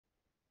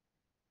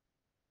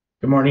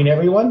Good morning,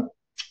 everyone,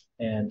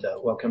 and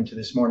welcome to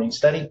this morning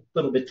study. A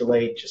little bit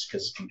delayed just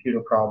because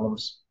computer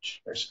problems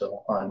are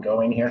still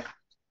ongoing here.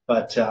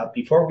 But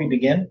before we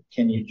begin,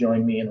 can you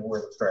join me in a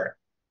word of prayer?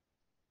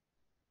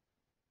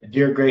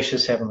 Dear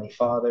gracious Heavenly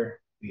Father,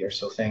 we are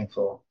so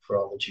thankful for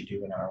all that you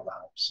do in our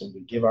lives, and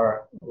we give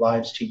our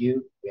lives to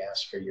you. We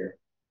ask for your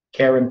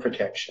care and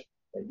protection,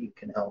 that you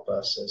can help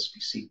us as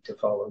we seek to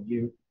follow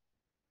you,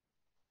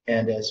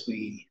 and as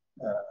we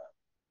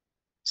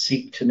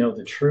seek to know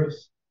the truth.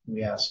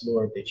 We ask,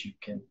 Lord, that you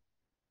can,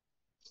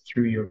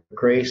 through your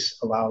grace,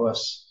 allow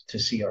us to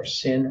see our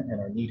sin and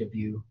our need of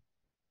you,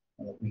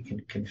 and that we can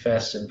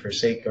confess and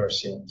forsake our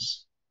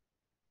sins.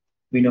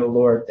 We know,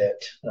 Lord,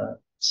 that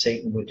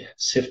Satan would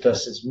sift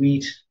us as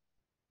wheat,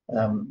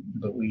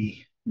 but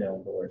we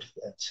know, Lord,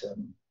 that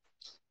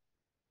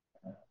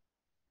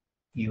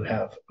you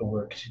have a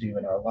work to do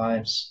in our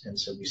lives, and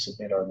so we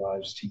submit our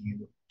lives to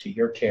you, to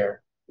your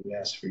care. We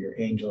ask for your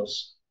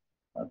angels'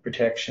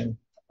 protection,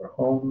 our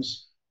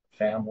homes,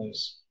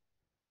 families.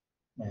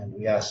 And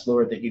we ask,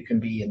 Lord, that you can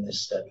be in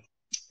this study,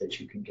 that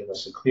you can give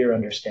us a clear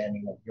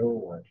understanding of your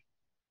word.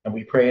 And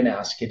we pray and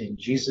ask it in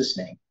Jesus'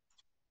 name.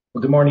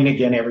 Well, good morning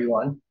again,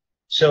 everyone.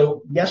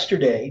 So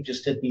yesterday,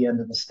 just at the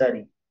end of the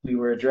study, we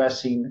were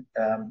addressing,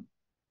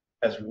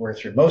 as we were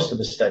through most of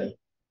the study,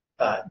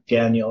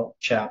 Daniel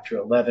chapter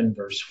 11,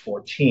 verse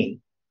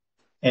 14.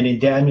 And in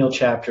Daniel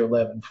chapter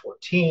 11,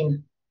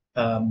 14,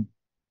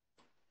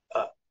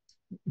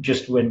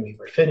 just when we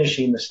were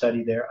finishing the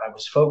study there, I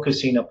was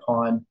focusing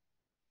upon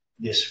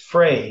this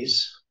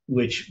phrase,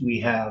 which we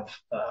have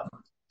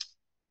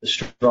the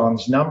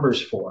Strong's numbers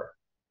for,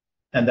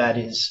 and that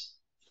is,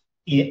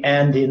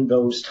 and in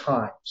those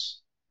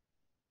times.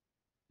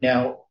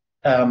 Now,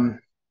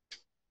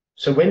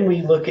 so when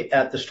we look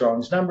at the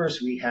Strong's numbers,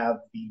 we have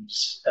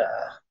these,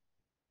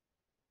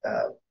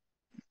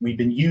 we've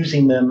been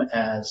using them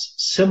as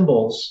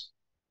symbols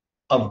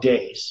of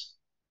days,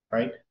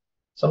 right?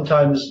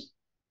 Sometimes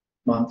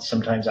months,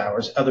 sometimes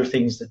hours, other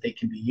things that they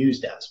can be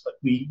used as, but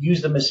we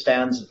use them as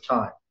spans of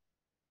time.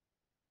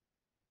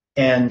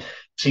 And it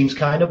seems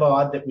kind of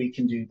odd that we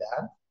can do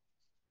that,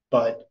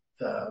 but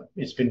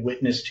it's been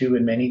witnessed to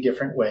in many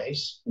different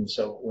ways. And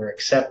so we're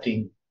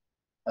accepting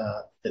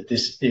that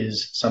this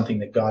is something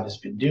that God has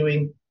been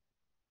doing.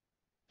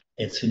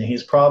 It's in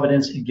his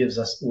providence. It gives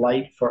us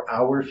light for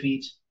our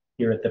feet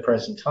here at the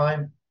present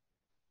time.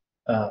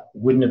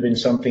 Wouldn't have been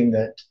something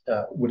that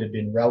would have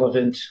been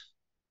relevant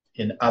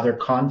in other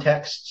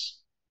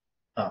contexts,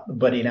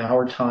 but in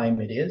our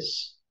time it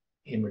is,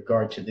 in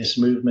regard to this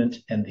movement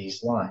and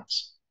these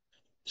lines.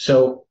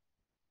 So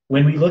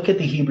when we look at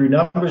the Hebrew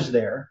numbers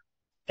there,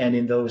 and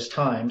in those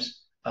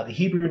times, the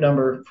Hebrew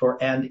number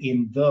for "and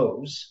in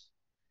those"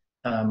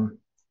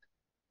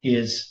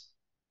 is,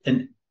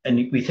 and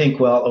we think,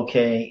 well,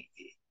 okay,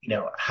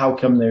 how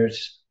come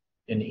there's,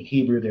 in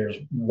Hebrew, there's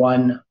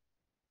one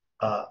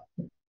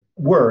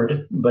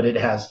word, but it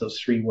has those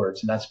three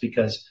words, and that's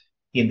because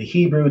in the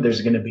Hebrew,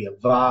 there's going to be a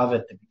vav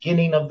at the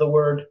beginning of the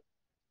word,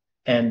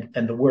 and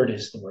the word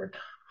is the word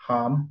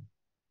ham.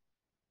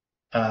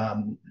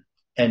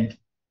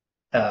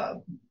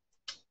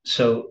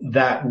 So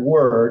that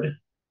word,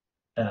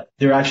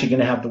 they're actually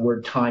going to have the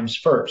word times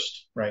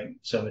first, right?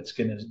 So it's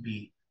going to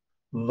be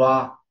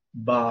va,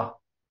 ba,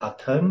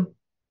 atim.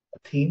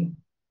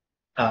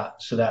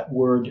 So that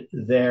word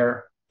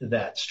there,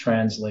 that's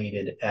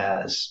translated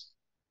as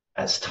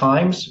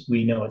times.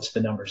 We know it's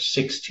the number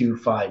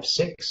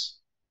 6256.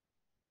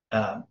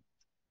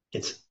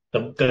 It's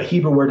the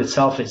Hebrew word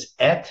itself is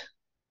et.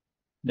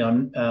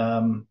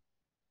 Now,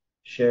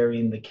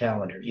 sharing the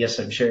calendar. Yes,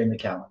 I'm sharing the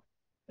calendar.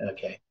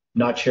 Okay,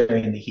 not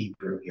sharing the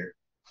Hebrew here.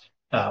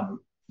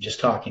 Just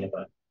talking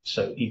about it.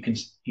 So you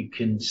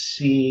can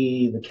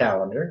see the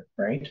calendar,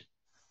 right?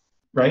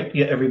 Right?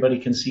 Yeah, everybody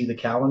can see the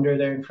calendar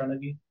there in front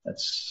of you.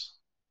 That's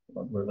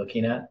what we're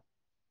looking at.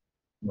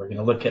 We're going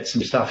to look at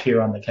some stuff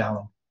here on the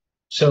calendar.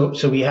 So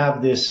we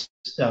have this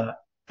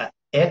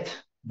et,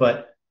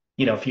 but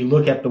if you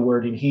look at the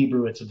word in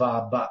Hebrew, it's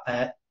va, ba,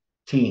 at,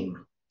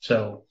 team.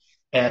 So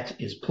et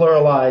is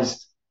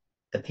pluralized,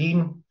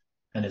 atim,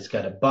 and it's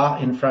got a ba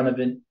in front of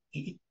it,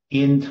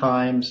 in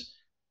times,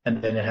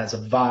 and then it has a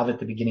vav at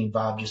the beginning.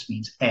 Vav just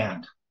means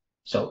and.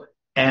 So,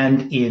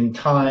 and in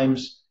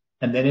times,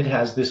 and then it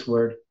has this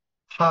word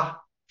ha,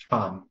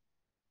 tam,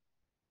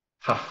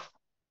 ha.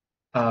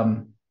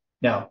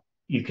 Now,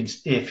 you can,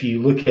 if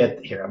you look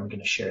at here, I'm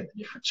going to share the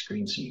different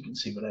screens so you can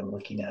see what I'm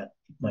looking at.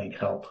 It might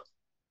help.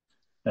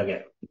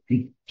 Okay,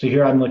 so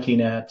here I'm looking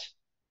at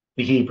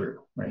the Hebrew,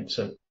 right?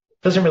 So it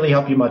doesn't really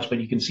help you much, but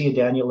you can see in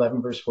Daniel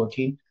 11, verse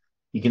 14,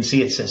 you can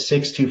see it says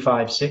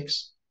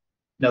 6256.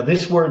 Now,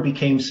 this word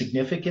became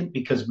significant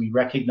because we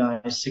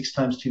recognize 6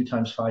 times 2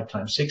 times 5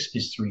 times 6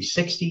 is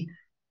 360,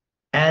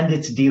 and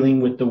it's dealing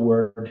with the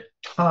word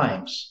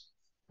times,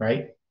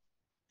 right?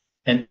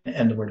 And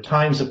the word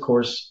times, of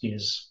course,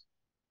 is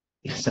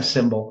a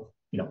symbol,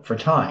 for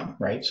time,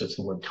 right? So it's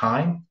the word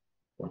time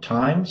or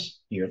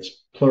times. Here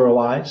it's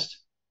pluralized.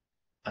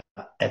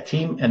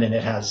 etim, and then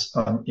it has,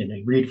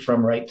 you read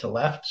from right to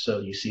left. So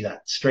you see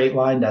that straight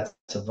line, that's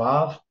a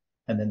vav,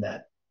 and then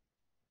that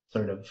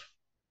sort of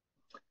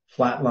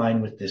flat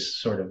line with this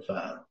sort of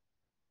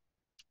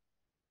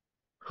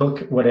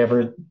hook,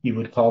 whatever you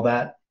would call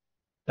that.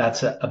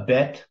 That's a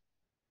bet,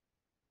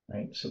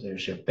 right? So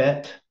there's your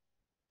bet,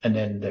 and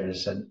then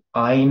there's an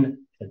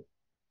ein, a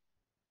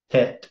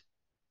tet,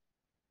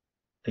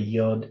 a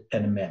yod,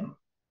 and a mem,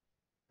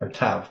 or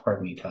tav,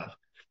 pardon me, tav.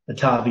 A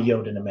tav, a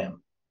yod, and a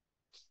mem,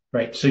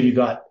 right? So you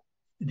got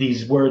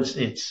these words,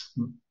 it's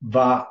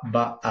va,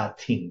 ba,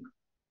 atim,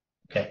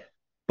 okay?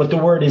 But the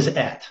word is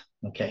et,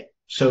 okay?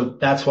 So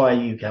that's why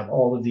you have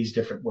all of these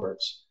different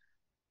words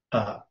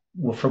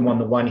from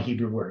the one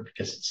Hebrew word,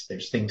 because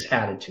there's things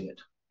added to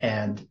it,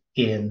 and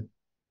in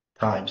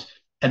times.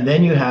 And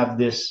then you have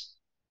this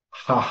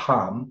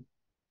haham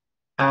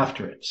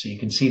after it. So you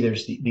can see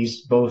there's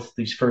both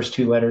these first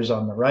two letters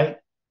on the right.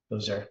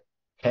 Those are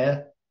he,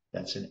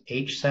 that's an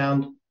H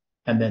sound.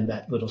 And then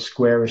that little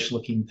squarish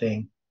looking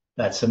thing,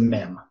 that's a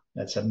mem.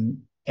 That's a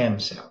M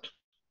sound.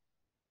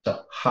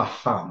 So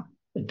haham.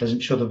 It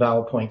doesn't show the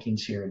vowel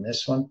pointings here in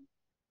this one.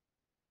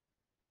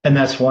 And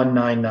that's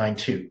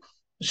 1992.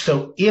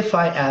 So if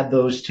I add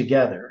those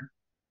together,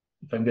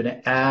 if I'm going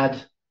to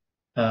add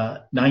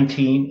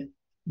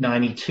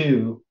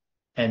 1992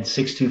 and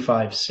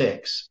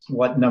 6256,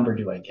 what number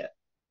do I get?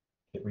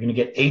 We're going to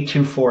get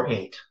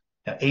 8248.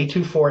 Now,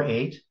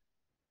 8248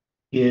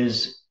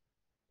 is,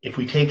 if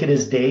we take it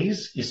as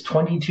days, is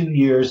 22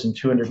 years and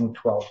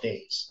 212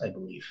 days, I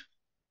believe,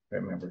 if I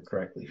remember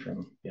correctly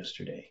from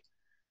yesterday.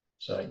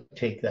 So I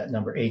take that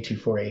number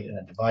 8248 and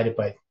I divide it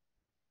by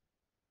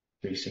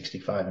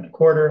 365 and a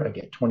quarter. I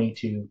get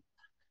 22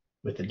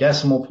 with the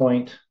decimal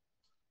point.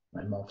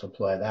 I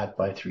multiply that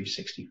by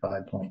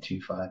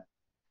 365.25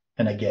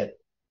 and I get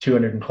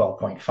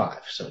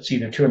 212.5. So it's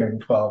either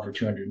 212 or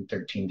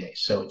 213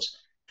 days. So it's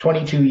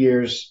 22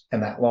 years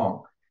and that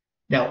long.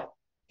 Now,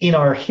 in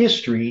our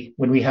history,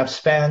 when we have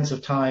spans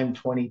of time,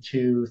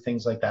 22,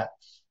 things like that,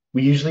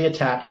 we usually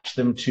attach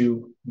them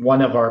to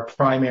one of our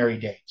primary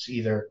dates,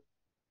 either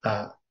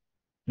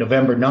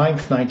November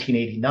 9th,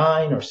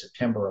 1989 or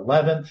September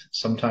 11th.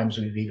 Sometimes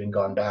we've even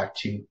gone back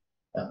to,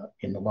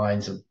 in the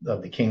lines of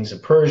the kings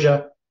of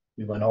Persia,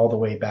 we went all the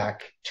way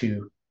back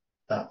to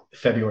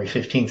February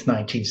 15th,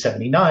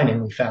 1979,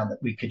 and we found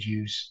that we could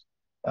use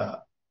a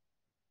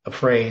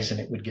phrase and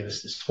it would give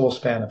us this full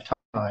span of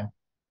time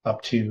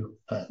up to,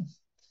 I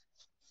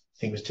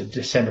think it was to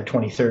December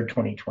 23rd,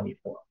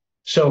 2024.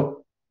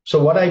 So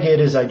what I did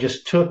is I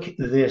just took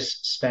this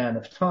span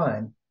of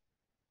time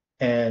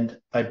and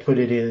I put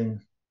it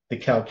in the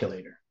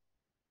calculator,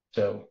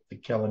 so the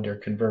calendar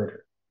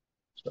converter.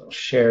 So I'll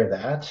share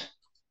that.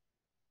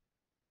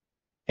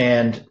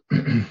 And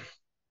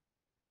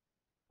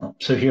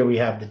so here we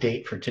have the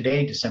date for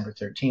today, December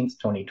 13th,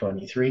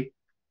 2023.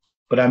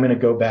 But I'm going to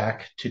go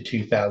back to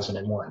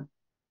 2001.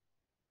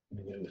 I'm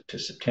going to go to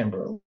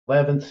September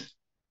 11th,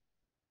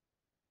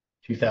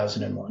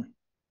 2001.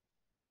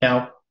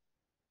 Now,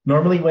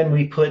 normally when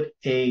we put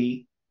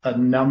a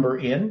number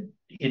in,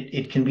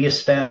 it can be a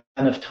span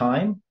of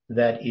time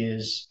that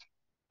is,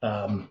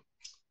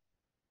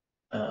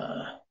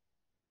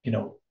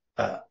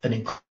 an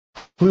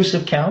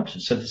inclusive count.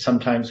 So that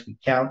sometimes we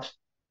count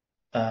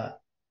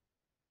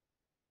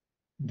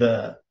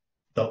the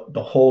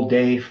whole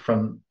day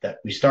from that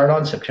we start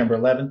on, September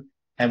 11th,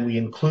 and we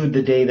include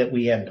the day that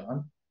we end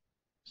on.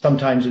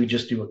 Sometimes we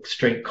just do a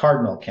straight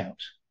cardinal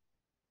count,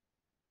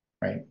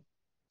 right?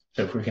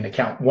 So if we're going to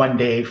count one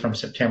day from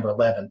September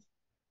 11th,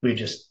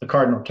 the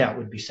cardinal count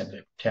would be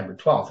September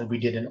 12th. If we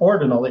did an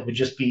ordinal, it would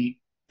just be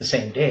the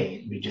same day.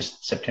 It would be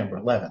just September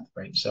 11th,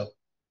 right? So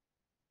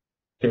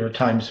there are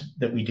times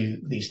that we do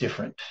these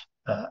different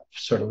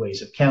sort of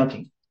ways of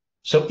counting.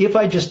 So if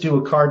I just do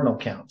a cardinal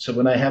count, so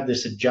when I have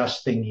this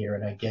adjust thing here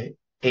and I get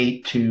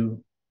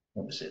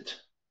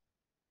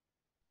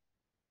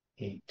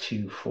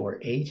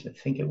 8248, I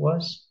think it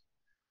was.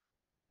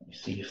 Let me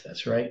see if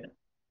that's right.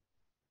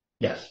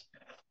 Yes.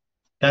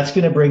 That's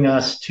going to bring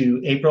us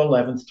to April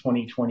 11th,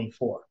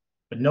 2024.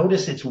 But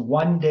notice it's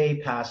one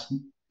day past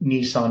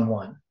Nisan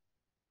 1.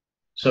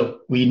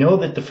 So we know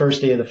that the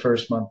first day of the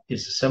first month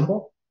is a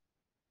symbol.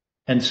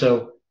 And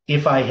so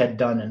if I had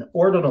done an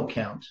ordinal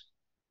count,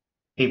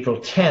 April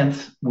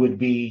 10th would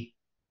be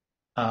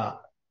the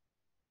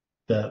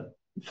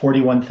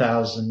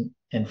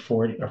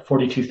 41,040 or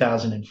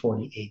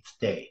 42,048th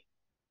day.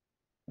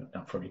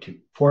 Not 42,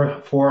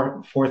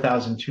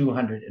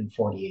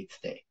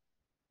 4,248th day.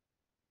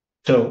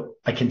 So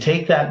I can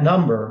take that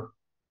number,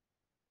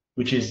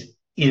 which is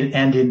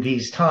in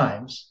these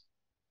times,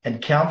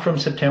 and count from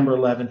September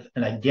 11th,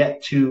 and I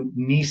get to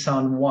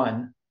Nisan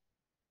 1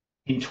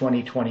 in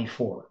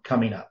 2024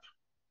 coming up.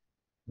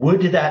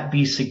 Would that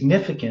be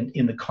significant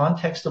in the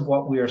context of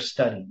what we are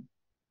studying,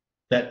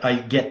 that I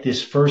get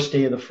this first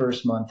day of the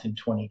first month in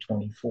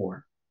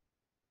 2024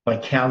 by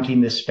counting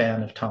this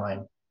span of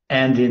time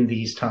and in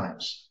these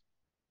times?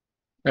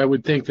 I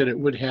would think that it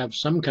would have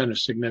some kind of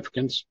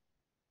significance.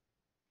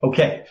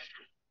 Okay.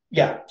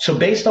 Yeah. So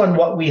based on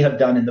what we have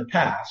done in the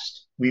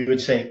past, we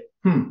would say,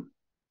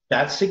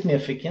 that's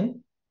significant.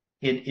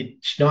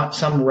 It's not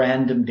some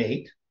random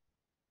date.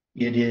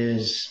 It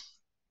is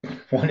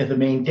one of the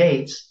main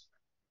dates.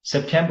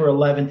 September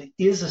 11th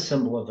is a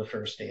symbol of the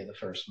first day of the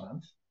first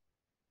month,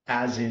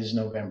 as is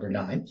November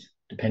 9th,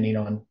 depending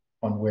on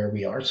where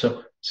we are.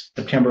 So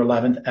September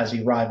 11th as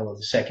the arrival of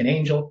the second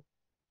angel,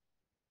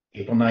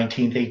 April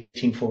 19th,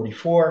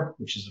 1844,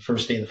 which is the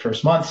first day of the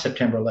first month,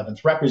 September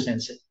 11th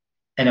represents it.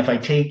 And if I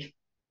take,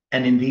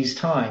 and in these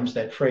times,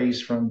 that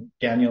phrase from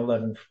Daniel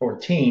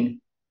 11:14,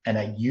 and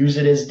I use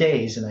it as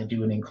days and I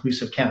do an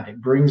inclusive count,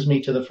 it brings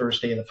me to the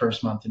first day of the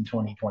first month in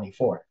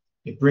 2024.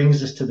 It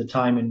brings us to the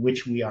time in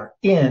which we are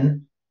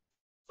in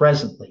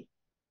presently,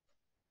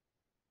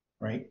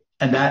 right?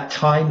 And that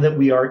time that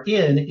we are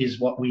in is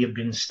what we have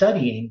been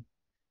studying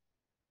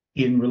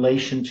in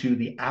relation to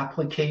the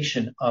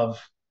application of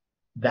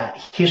that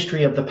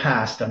history of the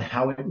past on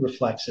how it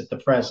reflects at the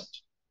present.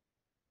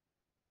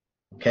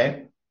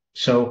 Okay?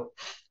 So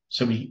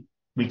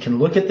we can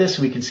look at this,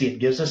 we can see it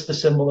gives us the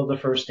symbol of the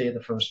first day of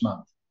the first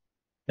month.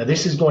 Now,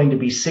 this is going to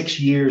be 6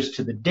 years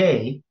to the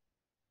day,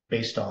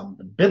 based on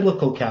the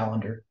biblical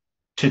calendar,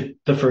 to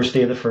the first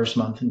day of the first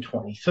month in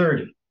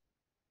 2030,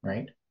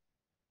 right?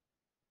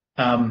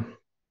 Now,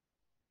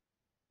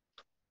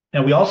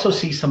 we also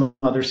see some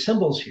other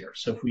symbols here.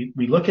 So if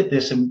we look at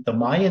this in the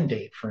Mayan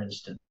date, for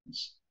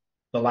instance,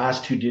 the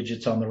last two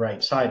digits on the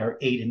right side are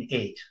 8 and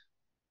 8.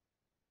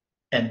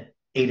 And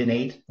 8 and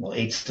 8, well,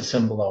 8's the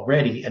symbol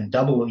already, and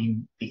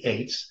doubling the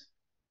 8s,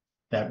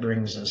 that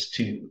brings us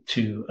to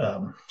 2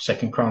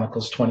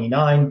 Chronicles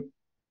 29,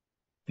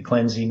 the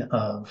cleansing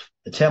of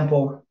the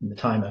temple in the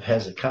time of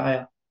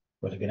Hezekiah,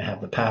 where they're going to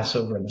have the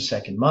Passover in the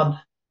second month,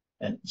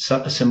 and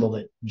a symbol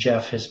that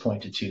Jeff has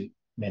pointed to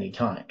many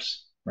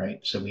times, right?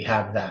 So we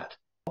have that.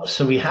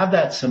 So we have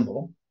that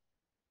symbol,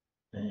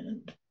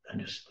 and I'm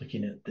just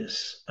looking at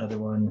this other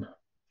one.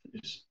 If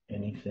there's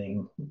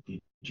anything with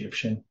the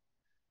Egyptian,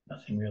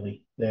 nothing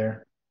really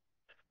there.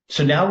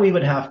 So now we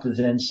would have to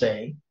then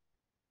say,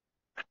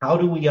 how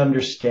do we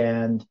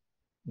understand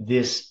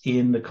this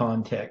in the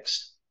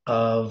context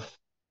of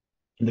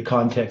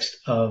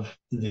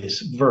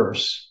this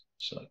verse?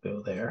 So I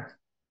go there.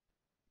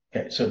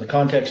 Okay, so in the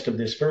context of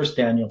this verse,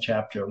 Daniel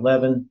chapter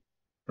 11,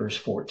 verse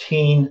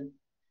 14,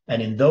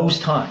 and in those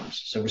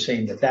times, so we're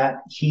saying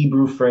that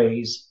Hebrew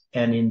phrase,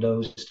 and in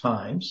those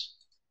times,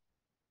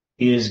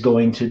 is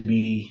going to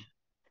be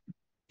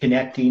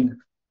connecting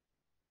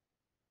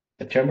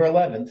September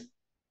 11th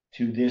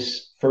to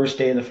this first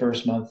day of the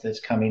first month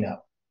that's coming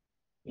up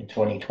in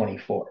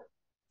 2024,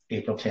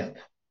 April 10th.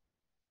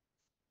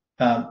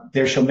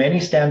 There shall many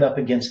stand up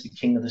against the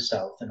king of the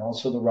south, and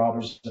also the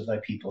robbers of thy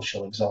people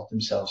shall exalt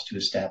themselves to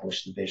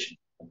establish the vision,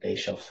 but they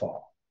shall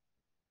fall.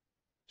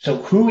 So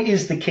who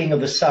is the king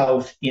of the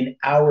south in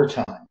our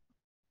time,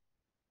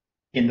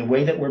 in the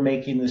way that we're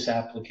making this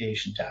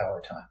application to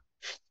our time?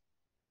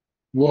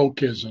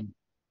 Wokeism.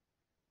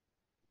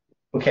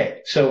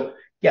 Okay, so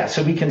yeah,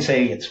 so we can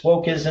say it's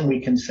wokeism, we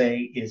can say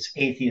it's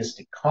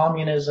atheistic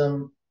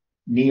communism,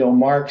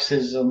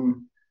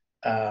 neo-Marxism,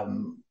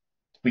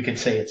 we could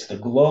say it's the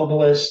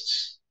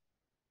globalists.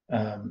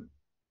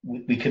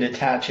 We could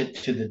attach it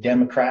to the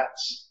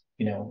Democrats,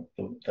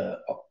 the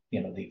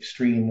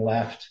extreme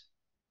left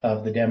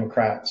of the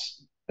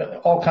Democrats,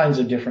 all kinds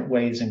of different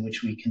ways in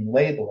which we can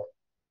label it.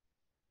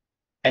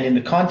 And in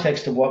the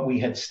context of what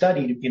we had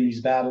studied in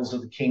these battles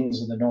of the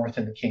kings of the north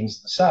and the kings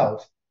of the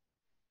south,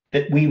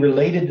 that we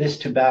related this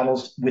to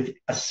battles with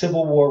a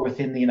civil war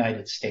within the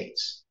United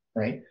States,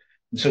 right?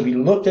 And so we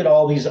looked at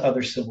all these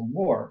other civil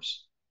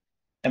wars,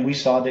 and we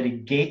saw that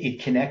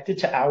it connected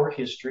to our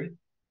history,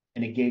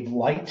 and it gave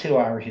light to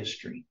our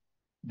history,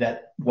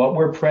 that what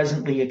we're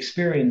presently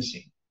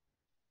experiencing,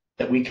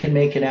 that we can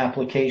make an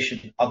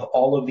application of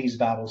all of these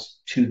battles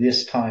to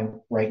this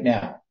time right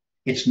now.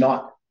 It's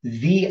not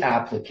the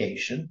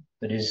application,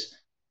 it's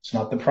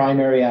not the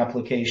primary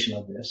application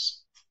of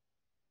this.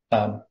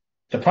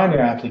 The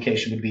primary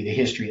application would be the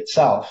history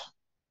itself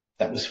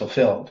that was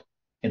fulfilled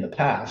in the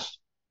past.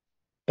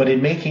 But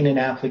in making an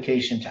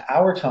application to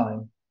our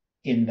time,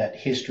 in that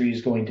history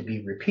is going to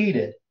be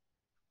repeated,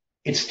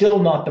 it's still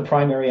not the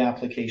primary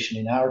application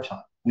in our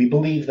time. We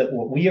believe that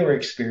what we are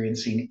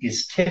experiencing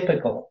is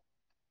typical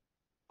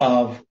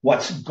of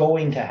what's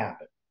going to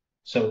happen.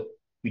 So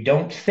we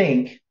don't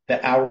think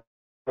that our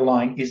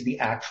line is the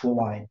actual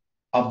line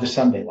of the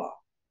Sunday law.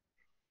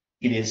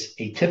 It is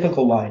a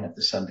typical line of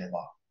the Sunday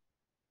law.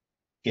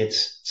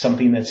 It's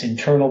something that's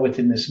internal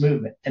within this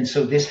movement. And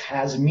so this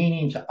has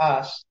meaning to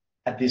us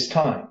at this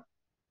time.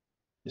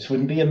 This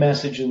wouldn't be a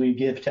message that we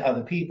give to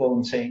other people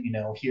and say,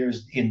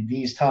 here's in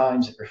these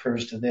times, it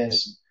refers to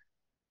this,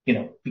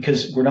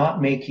 because we're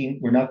not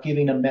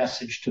giving a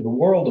message to the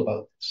world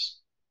about this.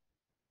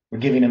 We're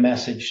giving a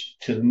message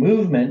to the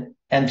movement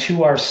and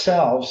to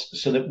ourselves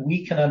so that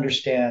we can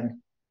understand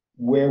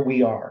where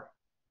we are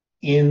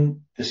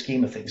in the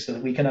scheme of things, so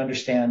that we can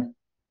understand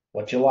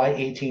what July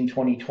 18,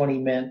 2020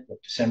 meant,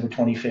 what December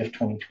 25th,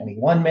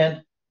 2021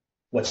 meant,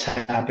 what's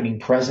happening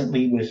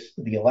presently with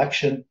the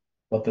election,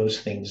 what those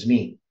things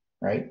mean,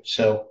 right?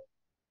 So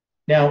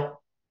now,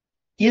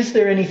 is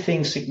there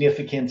anything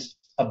significant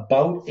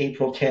about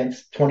April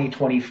 10th,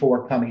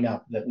 2024 coming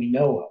up that we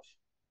know of?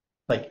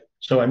 Like,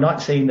 so I'm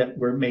not saying that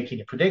we're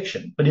making a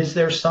prediction, but is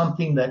there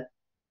something that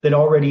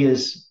already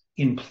is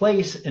in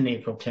place in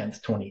April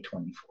 10th,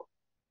 2024?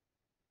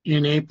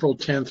 In April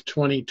 10th,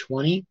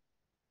 2020?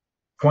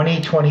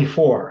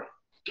 2024.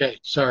 Okay,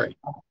 sorry.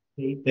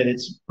 That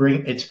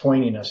it's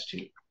pointing us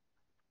to.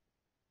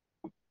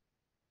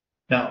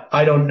 Now,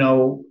 I don't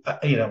know,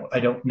 I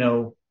don't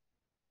know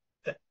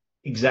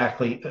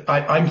exactly.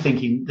 I'm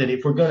thinking that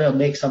if we're going to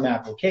make some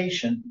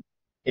application,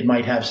 it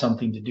might have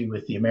something to do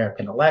with the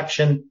American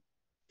election.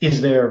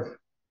 Is there,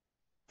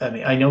 I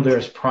mean, I know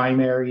there's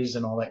primaries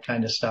and all that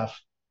kind of stuff.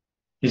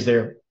 Is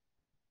there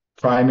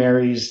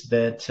primaries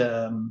that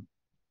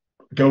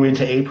go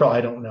into April? I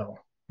don't know,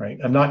 right?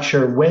 I'm not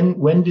sure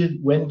when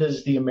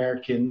does the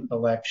American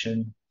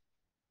election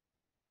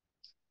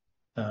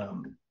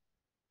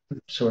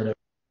sort of,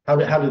 how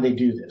do they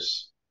do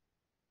this?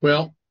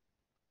 Well,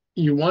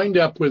 you wind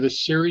up with a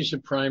series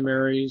of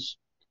primaries.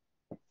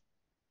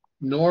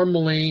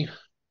 Normally,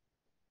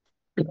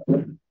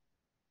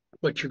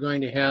 what you're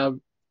going to have,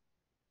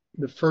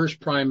 the first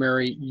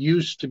primary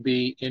used to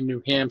be in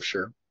New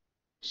Hampshire.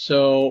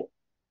 So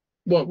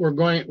what we're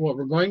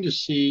going to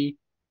see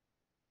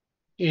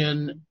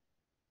in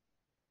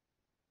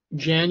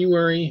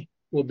January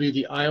will be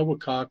the Iowa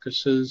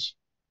caucuses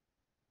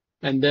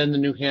and then the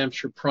New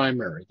Hampshire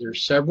primary.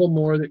 There's several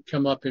more that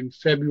come up in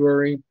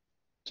February.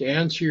 To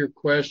answer your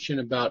question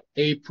about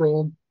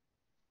April,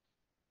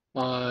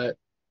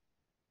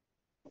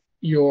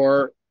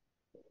 your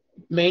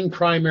main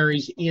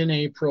primaries in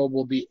April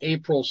will be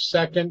April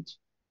 2nd,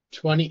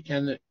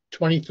 and the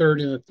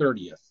 23rd and the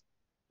 30th.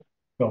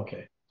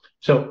 Okay.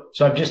 So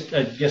I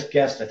just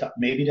guessed. I thought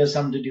maybe it has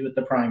something to do with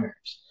the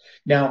primaries.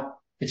 Now,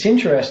 it's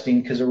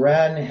interesting because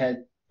Iran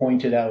had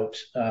pointed out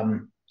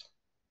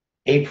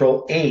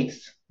April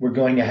 8th, we're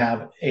going to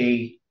have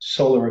a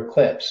solar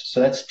eclipse.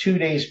 So that's 2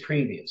 days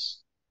previous.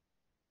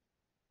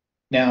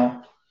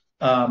 Now,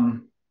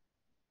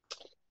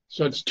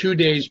 so it's 2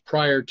 days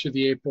prior to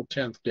the April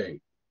 10th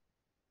date.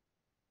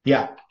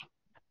 Yeah.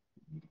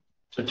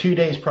 So 2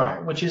 days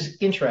prior, which is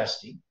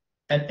interesting.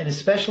 And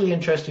especially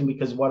interesting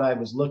because what I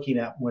was looking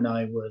at when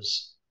I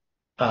was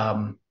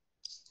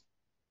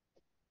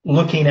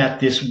looking at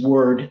this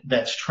word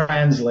that's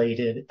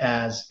translated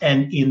as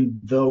and in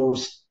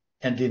those,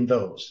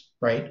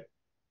 right?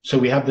 So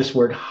we have this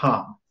word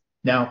ham.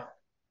 Now,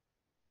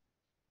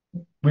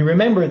 we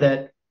remember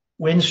that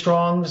when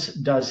Strong's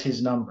does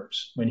his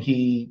numbers, when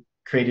he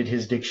created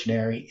his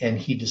dictionary and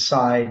he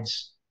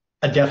decides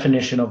a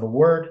definition of a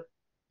word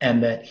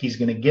and that he's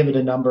going to give it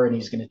a number and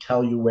he's going to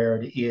tell you where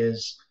it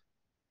is,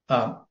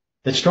 that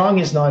Strong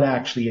is not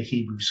actually a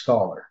Hebrew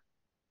scholar.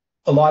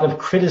 A lot of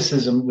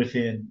criticism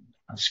within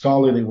a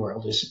scholarly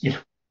world is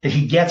that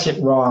he gets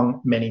it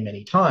wrong many,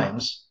 many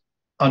times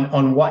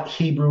on what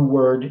Hebrew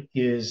word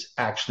is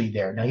actually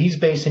there. Now, he's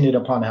basing it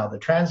upon how the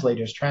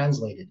translators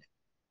translated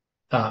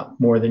it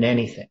more than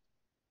anything.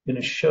 I'm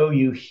going to show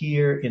you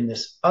here in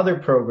this other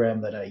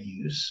program that I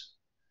use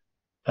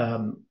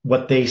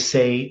what they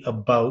say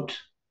about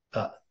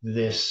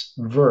this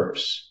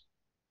verse.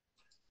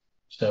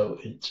 So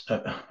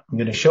I'm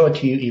going to show it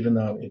to you, even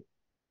though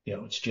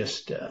it's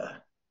just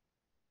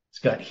it's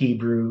got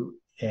Hebrew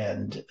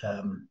and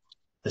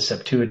the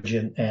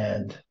Septuagint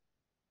and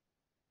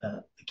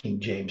the King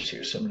James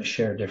here. So I'm going to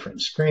share a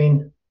different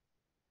screen.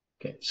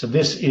 Okay, so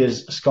this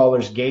is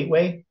Scholar's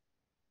Gateway.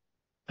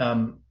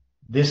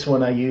 This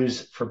one I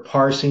use for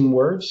parsing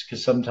words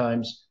because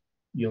sometimes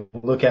you'll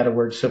look at a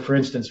word. So for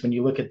instance, when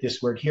you look at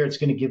this word here, it's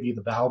going to give you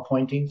the vowel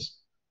pointings.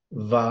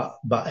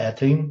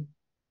 Ba'etim.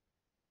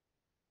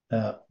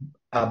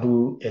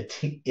 Abu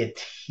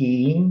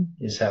Etim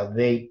is how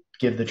they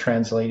give the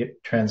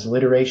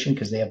transliteration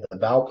because they have the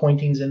vowel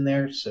pointings in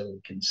there. So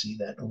you can see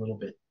that a little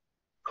bit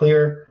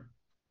clearer.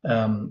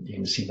 You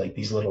can see like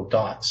these little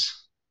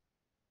dots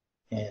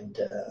and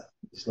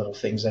these little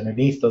things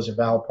underneath. Those are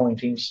vowel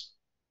pointings.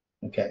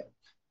 Okay.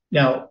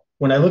 Now,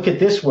 when I look at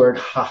this word,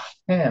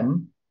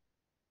 hachem,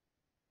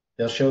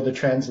 they'll show the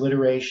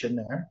transliteration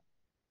there.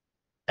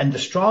 And the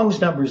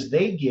Strong's numbers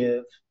they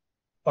give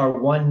are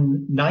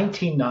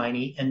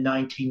 1990 and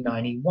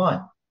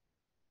 1991.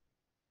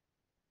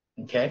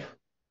 Okay.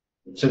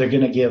 So they're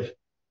going to give,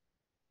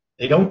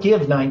 they don't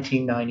give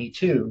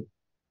 1992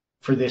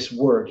 for this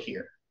word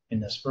here in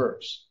this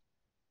verse.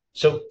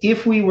 So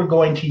if we were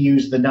going to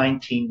use the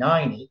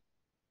 1990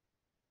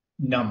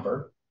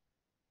 number,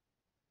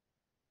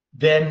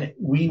 then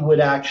we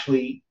would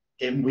actually,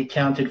 and we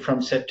counted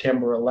from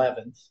September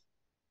 11th,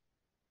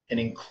 an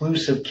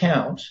inclusive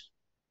count,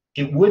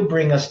 it would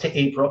bring us to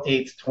April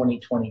 8th,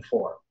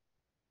 2024.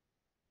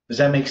 Does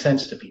that make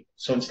sense to people?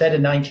 So instead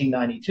of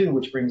 1992,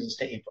 which brings us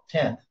to April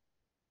 10th,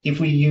 if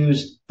we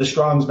used the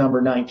Strong's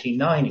number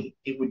 1990,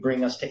 it would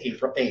bring us to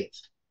April 8th.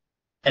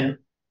 And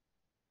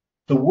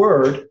the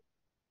word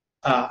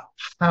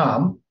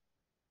ham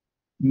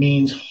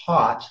means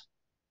hot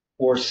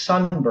or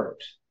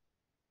sunburnt.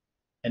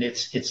 And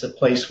it's a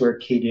place where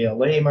Kedar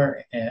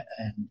Lamer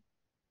and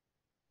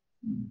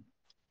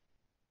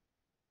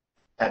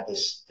had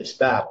this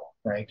battle,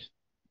 right?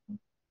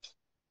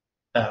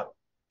 Uh,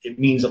 it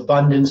means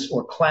abundance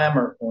or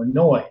clamor or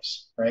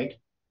noise, right?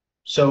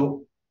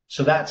 So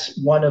that's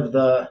one of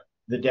the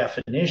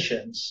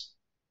definitions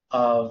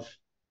of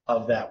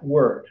that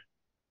word.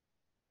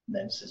 And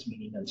then it says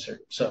meaning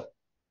uncertain. So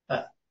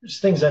there's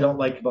things I don't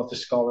like about the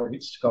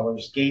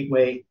Scholar's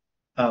Gateway,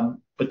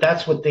 but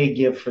that's what they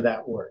give for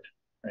that word,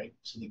 right?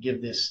 So they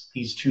give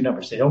these two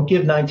numbers. They don't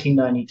give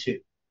 1992.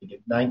 They give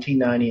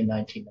 1990 and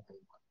 1991.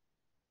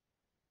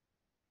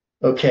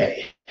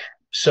 Okay,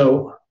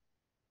 so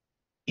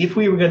if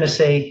we were going to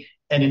say,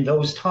 and in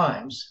those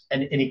times,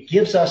 and it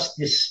gives us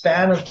this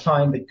span of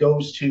time that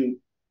goes to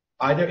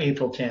either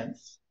April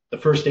 10th, the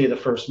first day of the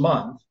first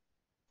month,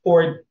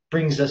 or it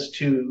brings us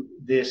to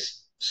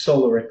this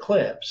solar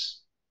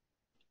eclipse,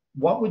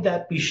 what would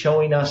that be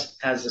showing us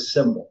as a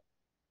symbol?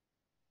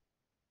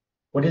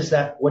 What is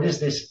that? What is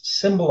this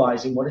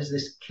symbolizing? What is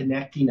this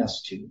connecting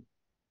us to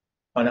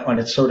on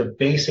its sort of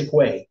basic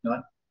way,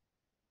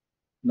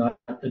 not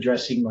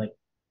addressing like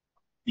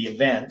the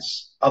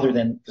events other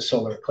than the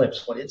solar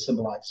eclipse, what it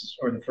symbolizes,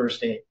 or the first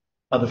day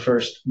of the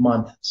first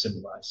month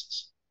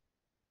symbolizes.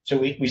 So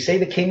we say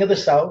the king of the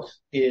south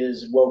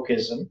is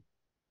wokeism,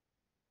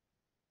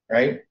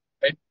 right?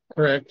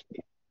 Correct.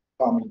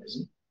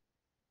 Communism.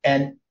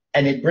 And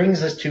it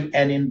brings us to,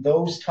 and in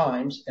those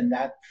times, and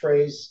that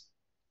phrase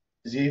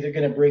is either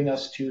going to bring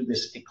us to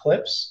this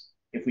eclipse,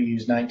 if we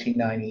use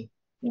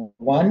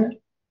 1991,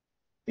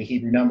 the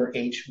Hebrew number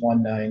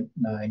H1990,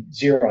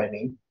 I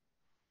mean,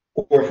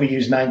 or if we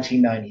use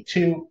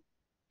 1992,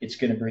 it's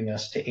going to bring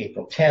us to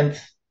April 10th.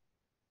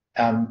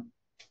 And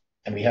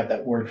we have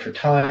that word for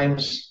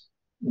times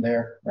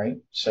there, right?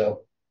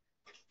 So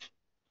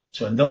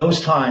in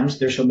those times,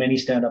 there shall many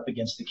stand up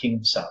against the king of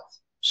the south.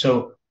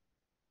 So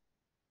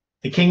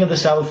the king of the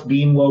south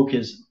being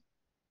wokeism.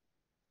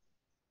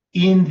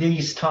 In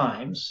these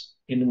times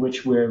in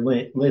which we're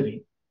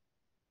living,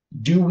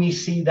 do we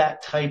see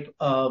that type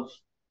of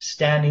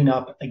standing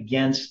up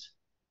against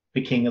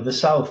the king of the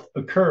south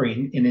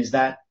occurring? And is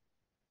that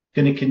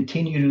going to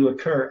continue to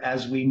occur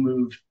as we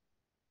move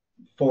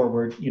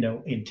forward,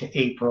 into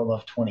April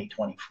of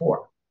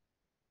 2024?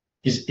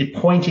 Is it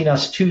pointing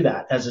us to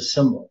that as a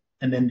symbol?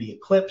 And then the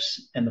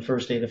eclipse and the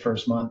first day of the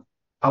first month,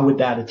 how would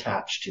that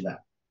attach to that?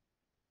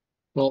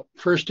 Well,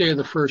 first day of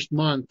the first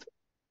month,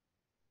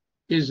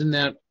 isn't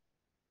that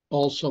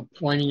also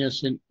pointing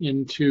us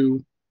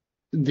into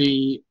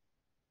the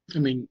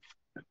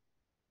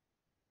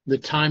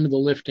time of the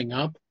lifting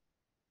up,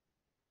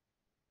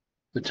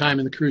 the time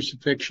of the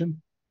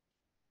crucifixion?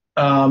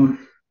 Well,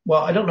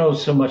 I don't know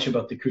so much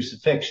about the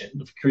crucifixion.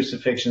 The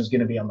crucifixion is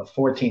going to be on the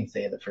 14th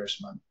day of the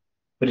first month,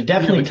 but it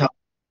definitely ties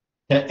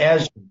to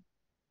Ezra,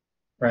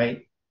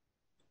 right?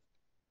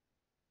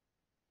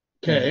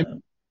 Okay.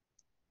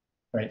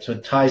 Right. So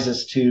it ties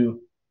us to,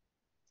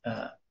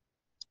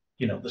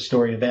 the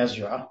story of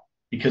Ezra,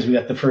 because we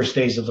got the first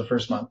days of the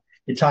first month.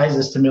 It ties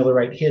us to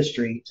Millerite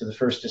history, to the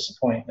first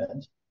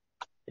disappointment.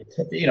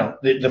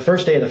 The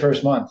first day of the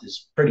first month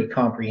is pretty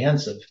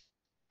comprehensive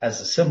as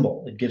a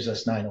symbol. It gives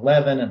us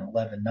 9/11 and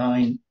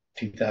 11/9,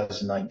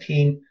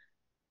 2019.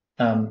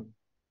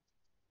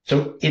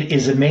 So it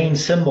is a main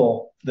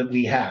symbol that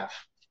we have,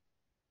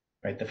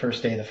 right? The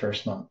first day of the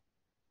first month.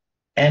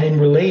 And in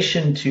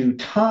relation to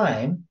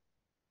time,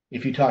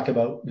 if you talk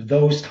about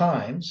those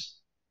times,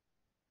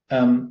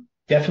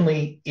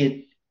 definitely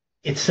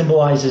it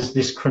symbolizes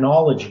this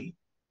chronology,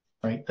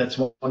 right? That's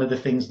one of the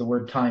things the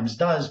word times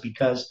does,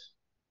 because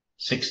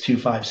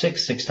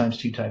 6256, 6 times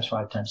 2 times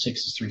 5 times 6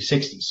 is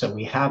 360. So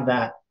we have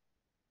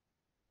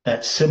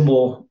that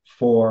symbol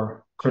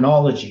for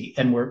chronology,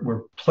 and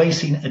we're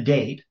placing a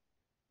date,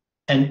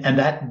 and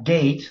that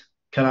date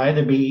can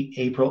either be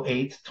April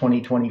 8th,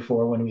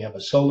 2024, when we have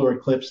a solar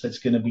eclipse that's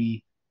going to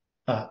be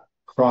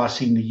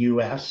crossing the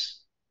U.S.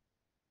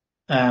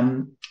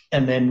 And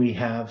then we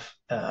have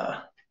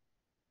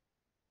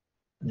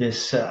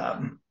this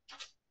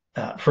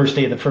first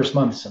day of the first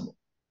month symbol.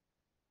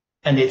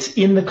 And it's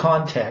in the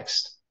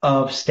context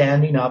of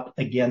standing up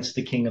against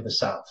the king of the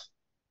south.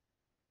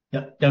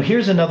 Now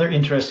here's another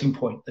interesting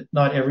point that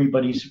not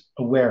everybody's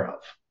aware of.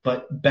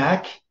 But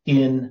back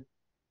in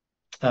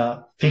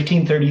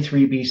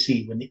 1533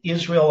 BC, when the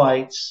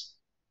Israelites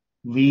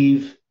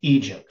leave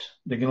Egypt,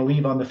 they're going to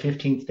leave on the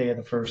 15th day of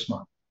the first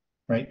month,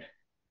 right?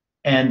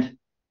 And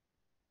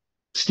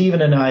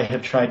Stephen and I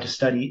have tried to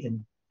study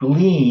and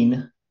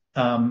glean,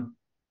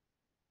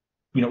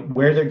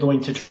 where they're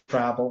going to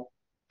travel,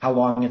 how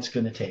long it's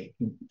going to take.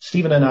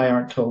 Stephen and I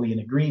aren't totally in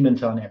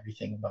agreement on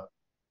everything about it.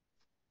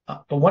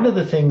 But one of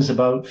the things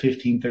about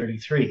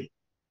 1533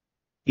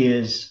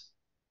 is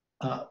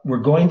we're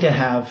going to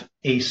have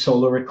a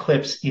solar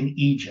eclipse in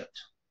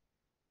Egypt.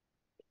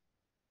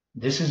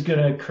 This is going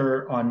to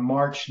occur on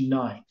March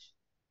 9th,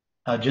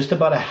 just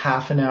about a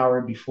half an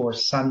hour before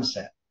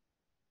sunset.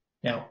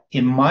 Now,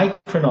 in my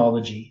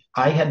chronology,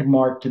 I had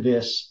marked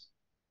this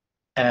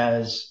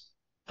as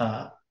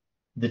uh,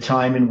 the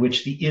time in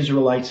which the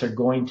Israelites are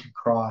going to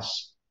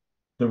cross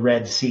the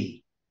Red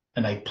Sea.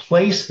 And I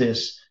place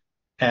this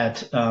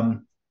at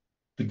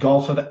the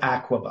Gulf of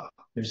Aqaba.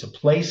 There's a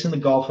place in the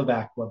Gulf of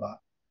Aqaba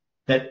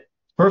that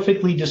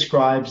perfectly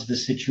describes the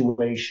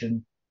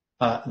situation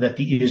that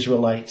the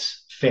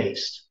Israelites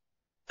faced.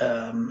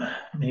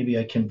 Maybe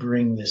I can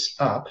bring this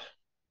up.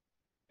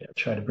 I'll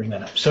try to bring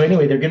that up. So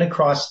anyway, they're going to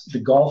cross the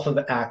Gulf of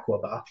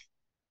Aqaba.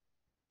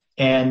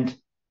 And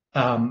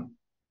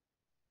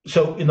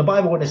so in the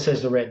Bible, when it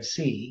says the Red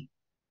Sea,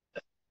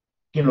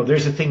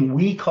 there's a thing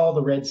we call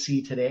the Red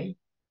Sea today,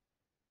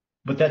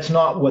 but that's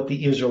not what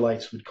the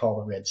Israelites would call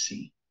the Red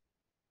Sea.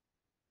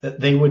 That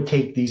they would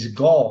take these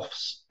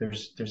gulfs.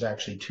 There's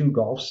actually two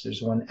gulfs.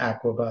 There's one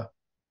Aqaba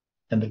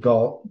and the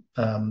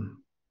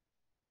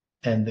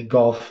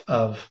Gulf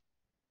of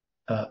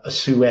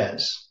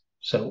Suez.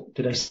 So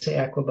did I say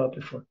Aqaba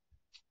before?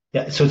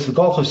 Yeah, so it's the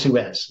Gulf of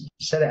Suez.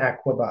 Instead of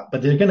Aqaba,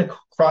 but they're going to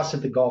cross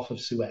at the Gulf of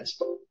Suez.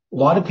 A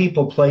lot of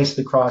people place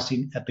the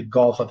crossing at the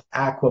Gulf of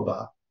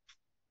Aqaba,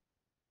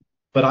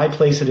 but I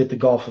place it at the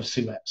Gulf of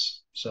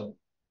Suez. So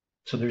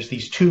there's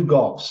these two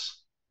gulfs.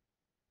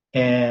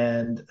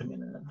 And I'm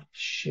going to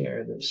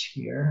share this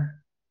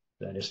here.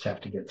 I just have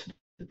to get to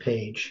the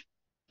page.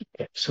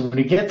 Okay, so when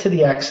we get to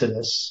the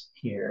Exodus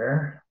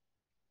here,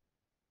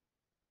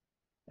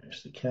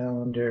 there's the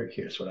calendar.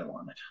 Here's what I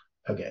wanted.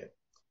 Okay,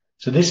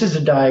 so this is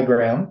a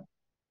diagram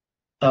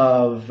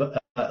of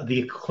the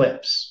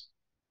eclipse.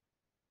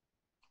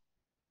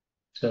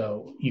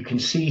 So you can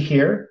see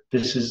here,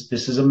 this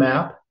is a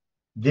map.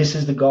 This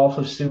is the Gulf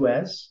of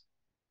Suez.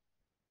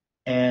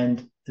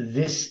 And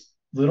this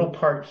little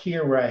part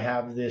here where I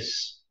have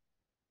this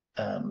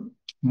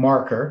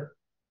marker,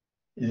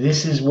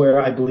 this is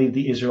where I believe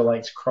the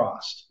Israelites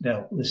crossed.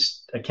 Now,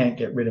 I can't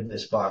get rid of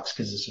this box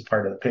because this is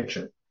part of the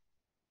picture.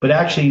 But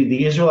actually,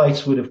 the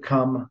Israelites would have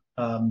come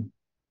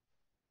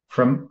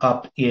from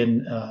up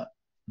in a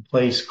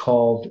place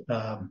called,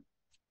 I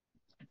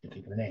can't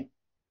think of the name.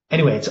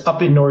 Anyway, it's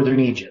up in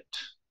northern Egypt.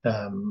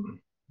 Don't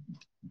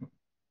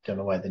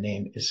know why the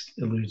name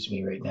eludes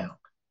me right now.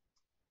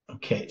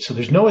 Okay, so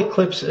there's no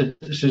eclipse. So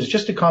there's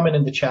just a comment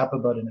in the chat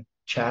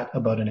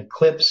about an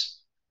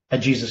eclipse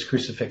at Jesus'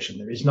 crucifixion.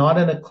 There is not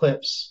an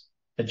eclipse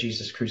at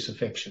Jesus'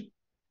 crucifixion.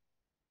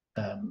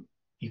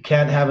 You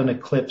can't have an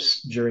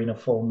eclipse during a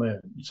full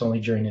moon. It's only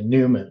during a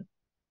new moon.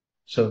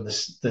 So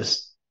the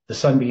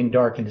sun being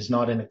darkened is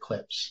not an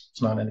eclipse.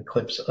 It's not an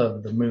eclipse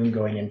of the moon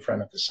going in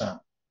front of the sun.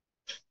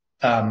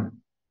 And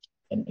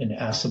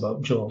asks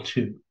about Joel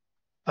 2.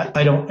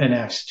 I don't, in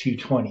Acts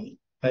 2:20.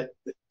 I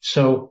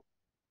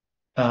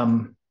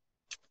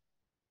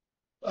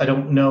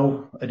don't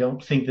know. I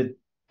don't think that,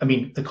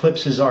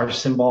 eclipses are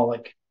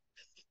symbolic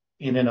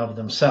in and of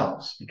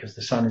themselves because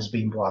the sun is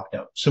being blocked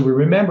out. So we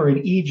remember in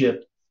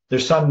Egypt, they're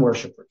sun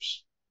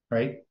worshippers,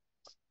 right?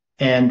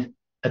 And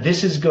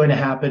this is going to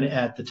happen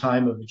at the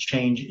time of a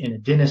change in a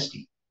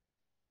dynasty.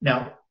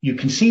 Now, you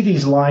can see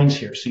these lines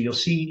here. So you'll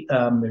see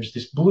there's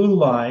this blue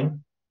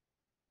line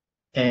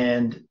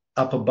and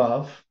up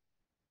above,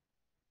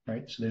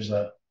 right? So there's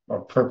a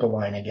purple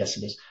line, I guess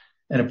it is,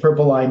 and a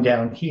purple line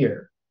down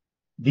here.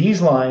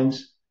 These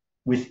lines,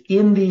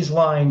 within these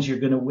lines, you're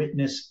going to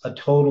witness a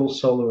total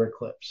solar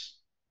eclipse.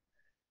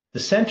 The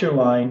center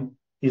line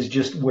is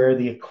just where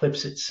the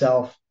eclipse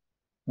itself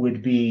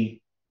would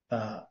be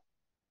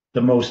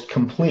the most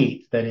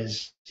complete. That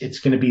is, it's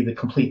going to be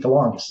the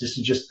longest. This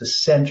is just the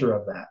center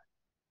of that.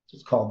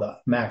 It's called the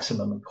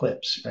maximum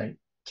eclipse, right?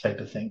 Type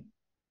of thing.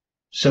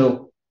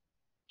 So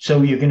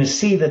you're going to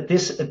see that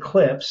this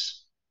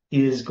eclipse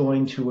is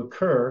going to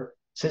occur.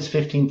 It says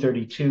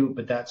 1532,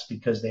 but that's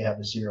because they have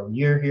a 0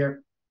 year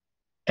here.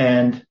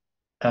 And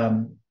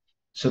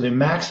so the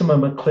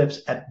maximum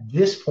eclipse at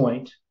this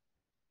point,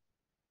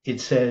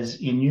 it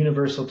says in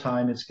universal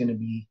time, it's going to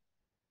be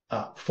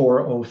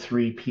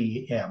 4:03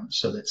 p.m.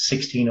 So that's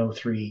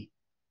 16:03,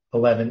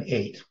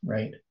 11:08,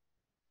 right?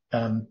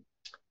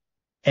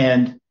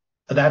 And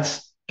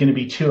that's going to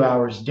be 2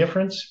 hours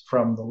difference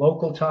from the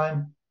local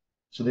time.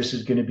 So this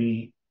is going to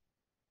be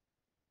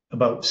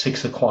about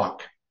 6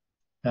 o'clock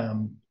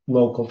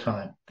local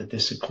time that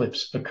this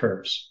eclipse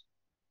occurs.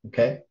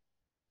 Okay.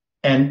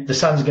 And the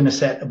sun's going to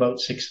set about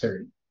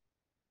 6:30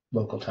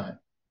 local time.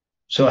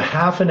 So a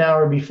half an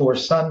hour before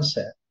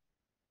sunset,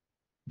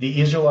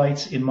 the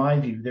Israelites, in my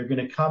view, they're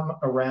going to come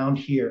around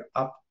here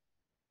up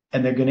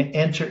and they're going to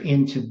enter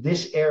into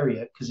this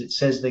area because it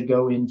says they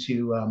go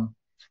into,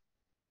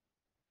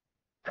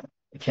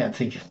 I can't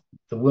think of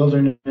the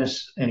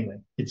wilderness. Anyway,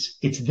 it's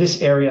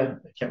this area.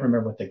 I can't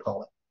remember what they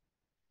call it.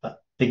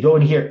 They go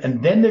in here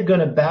and then they're going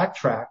to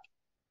backtrack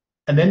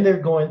and then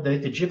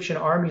the Egyptian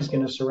army is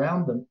going to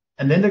surround them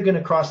and then they're going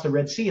to cross the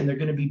Red Sea and they're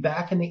going to be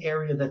back in the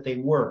area that they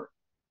were.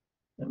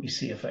 Let me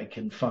see if I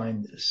can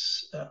find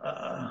this.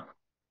 I'll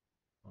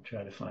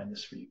try to find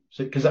this for you.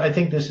 So, because I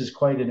think this is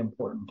quite an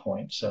important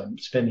point. So I'm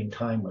spending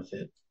time with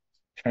it,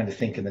 trying to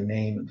think of the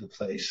name of the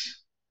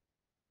place.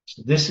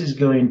 So this is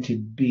going to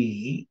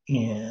be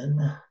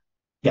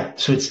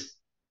so it's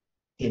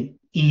in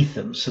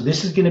Etham. So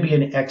this is going to be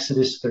in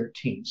Exodus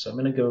 13. So I'm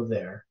going to go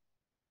there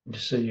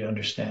just so you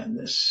understand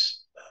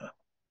this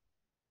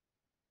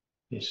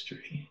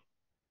history.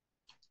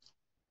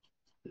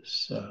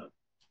 This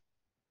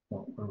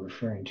what we're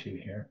referring to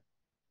here.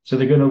 So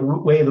they're going to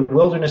weigh the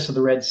wilderness of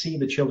the Red Sea.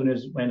 The children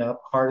went up,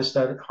 harnessed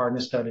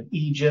out of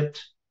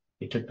Egypt.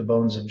 They took the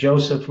bones of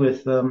Joseph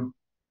with them.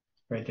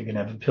 Right? They're going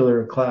to have a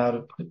pillar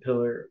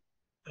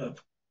of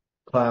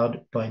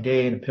cloud by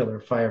day and a pillar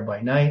of fire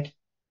by night.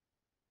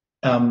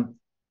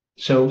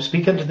 So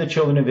speak unto the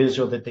children of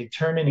Israel that they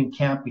turn and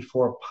encamp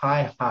before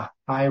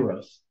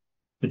Pi-hahiroth,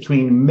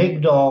 between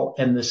Migdol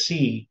and the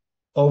sea,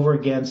 over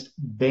against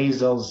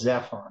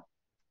Baal-zephon.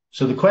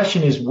 So the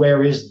question is,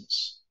 where is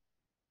this?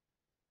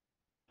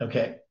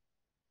 Okay.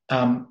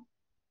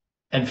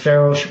 And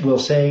Pharaoh will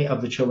say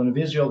of the children of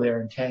Israel, they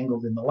are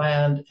entangled in the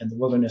land, and the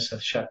wilderness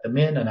hath shut them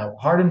in, and I will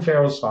harden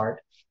Pharaoh's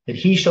heart, that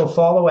he shall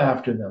follow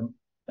after them,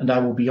 and I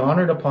will be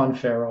honored upon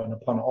Pharaoh and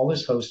upon all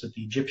his host, that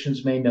the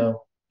Egyptians may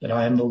know that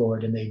I am the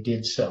Lord. And they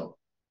did so.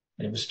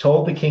 And it was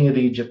told the king of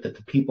Egypt that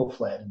the people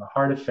fled, and the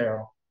heart of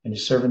Pharaoh and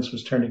his servants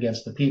was turned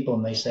against the people,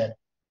 and they said,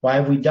 why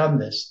have we done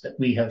this, that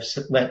we have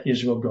let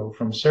Israel go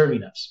from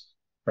serving us?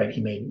 Right? He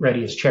made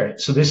ready his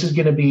chariot. So this is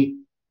going to be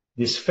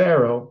this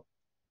Pharaoh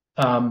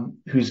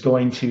who's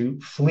going to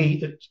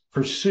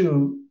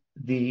pursue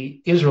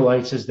the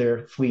Israelites as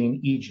they're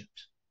fleeing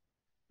Egypt,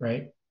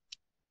 right?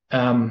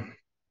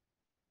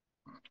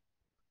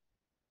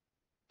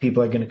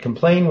 People are going to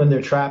complain when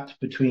they're trapped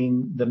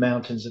between the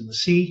mountains and the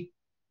sea.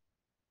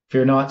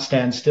 Fear not,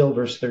 stand still,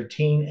 verse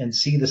 13, and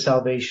see the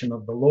salvation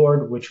of the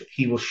Lord, which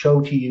he will show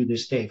to you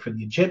this day. For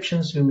the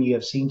Egyptians whom ye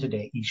have seen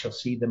today, ye shall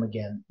see them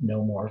again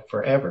no more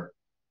forever.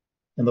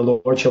 And the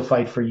Lord shall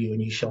fight for you,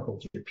 and ye shall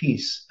hold your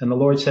peace. And the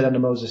Lord said unto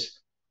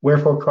Moses,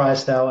 wherefore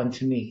criest thou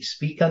unto me?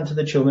 Speak unto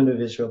the children of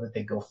Israel that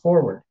they go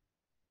forward.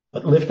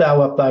 But lift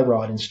thou up thy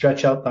rod, and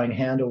stretch out thine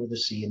hand over the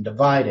sea, and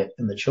divide it,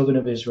 and the children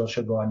of Israel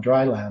shall go on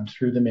dry land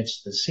through the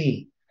midst of the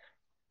sea.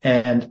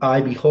 And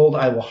behold,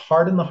 I will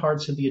harden the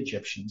hearts of the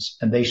Egyptians,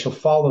 and they shall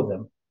follow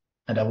them.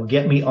 And I will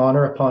get me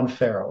honor upon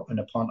Pharaoh, and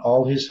upon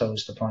all his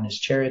host, upon his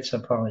chariots,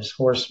 and upon his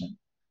horsemen.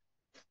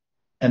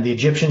 And the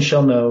Egyptians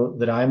shall know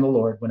that I am the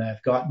Lord, when I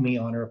have gotten me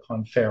honor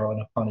upon Pharaoh,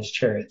 and upon his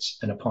chariots,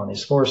 and upon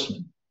his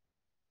horsemen.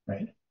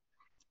 Right?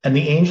 And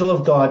the angel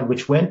of God,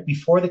 which went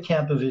before the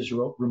camp of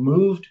Israel,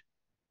 removed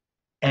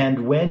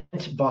and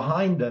went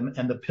behind them,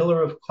 and the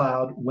pillar of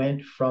cloud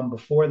went from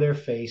before their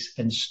face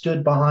and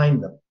stood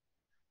behind them.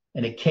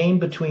 And it came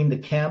between the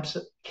camp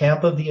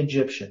of the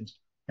Egyptians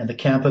and the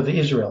camp of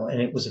Israel,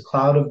 and it was a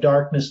cloud of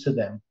darkness to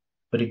them,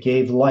 but it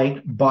gave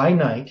light by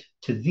night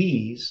to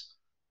these,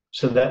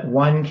 so that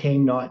one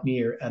came not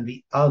near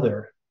the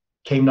other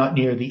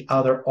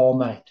all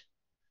night.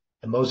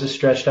 And Moses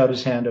stretched out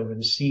his hand over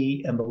the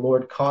sea, and the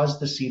Lord caused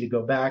the sea to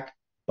go back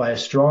by a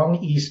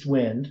strong east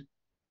wind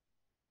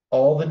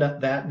all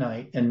that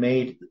night, and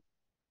made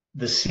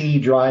the sea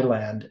dry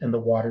land, and the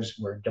waters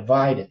were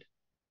divided.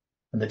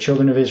 And the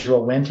children of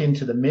Israel went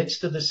into the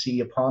midst of the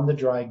sea upon the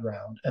dry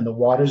ground, and the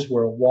waters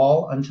were a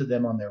wall unto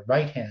them on their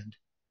right hand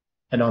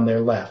and on their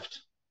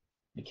left.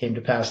 It came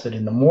to pass that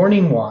in the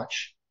morning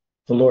watch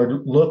the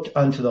Lord looked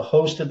unto the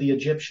host of the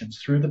Egyptians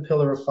through the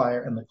pillar of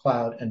fire and the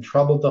cloud, and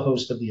troubled the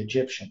host of the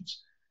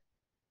Egyptians,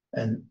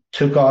 and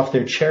took off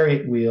their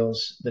chariot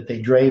wheels, that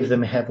they drave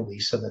them heavily,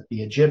 so that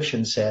the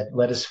Egyptians said,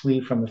 let us flee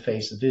from the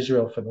face of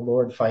Israel, for the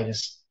Lord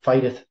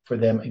fighteth for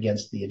them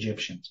against the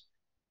Egyptians.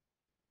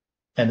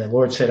 And the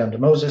Lord said unto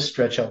Moses,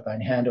 stretch out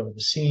thine hand over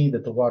the sea,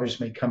 that the waters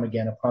may come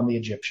again upon the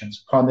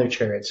Egyptians, upon their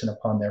chariots, and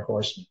upon their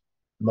horsemen.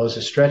 And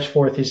Moses stretched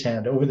forth his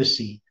hand over the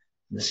sea,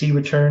 and the sea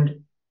returned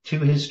to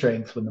his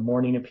strength when the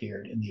morning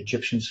appeared, and the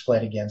Egyptians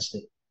fled against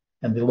it.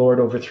 And the Lord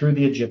overthrew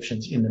the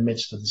Egyptians in the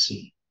midst of the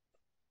sea.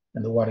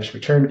 And the waters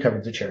returned,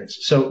 covered the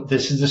chariots. So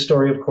this is the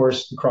story, of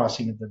course, the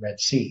crossing of the Red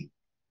Sea.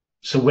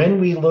 So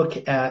when we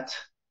look at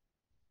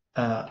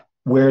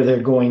where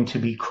they're going to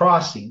be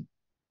crossing,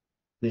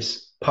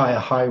 this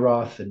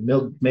Pi-hahiroth and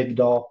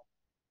Migdol,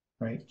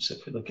 right? So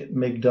if we look at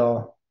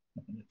Migdol,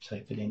 I'm going to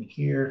type it in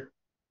here.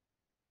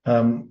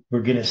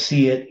 We're going to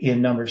see it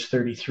in Numbers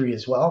 33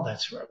 as well.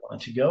 That's where I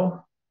want to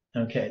go.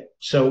 Okay,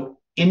 so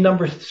in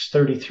Numbers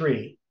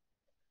 33,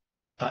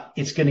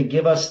 it's going to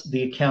give us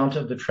the account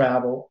of the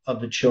travel of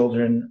the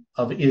children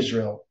of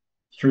Israel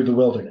through the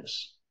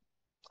wilderness.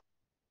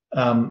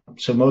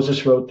 So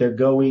Moses wrote their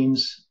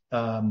goings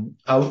out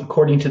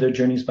according to their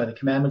journeys by the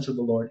commandments of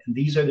the Lord, and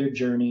these are their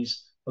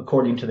journeys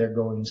according to their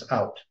goings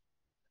out.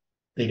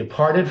 They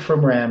departed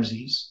from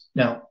Ramses.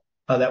 Now,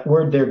 that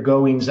word, their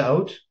goings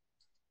out,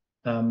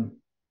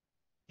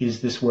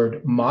 is this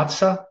word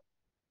matzah,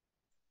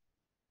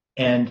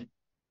 and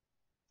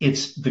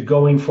it's the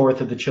going forth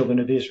of the children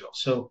of Israel.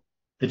 So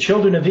the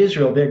children of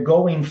Israel, they're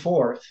going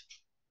forth.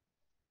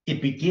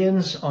 It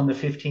begins on the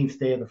 15th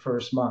day of the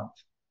first month,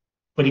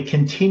 but it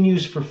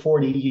continues for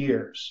 40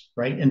 years,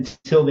 right,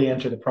 until they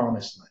enter the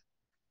promised land.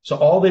 So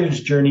all those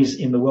journeys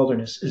in the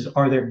wilderness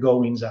are their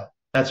goings out.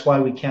 That's why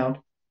we count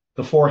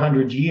the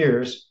 400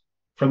 years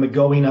from the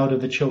going out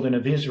of the children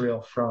of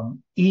Israel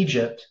from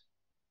Egypt.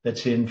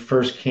 That's in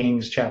 1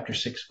 Kings chapter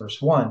 6,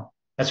 verse 1.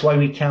 That's why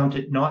we count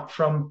it not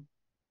from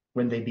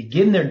when they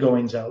begin their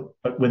goings out,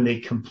 but when they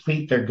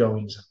complete their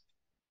goings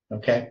out.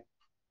 Okay?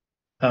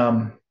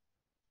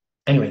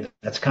 Anyway,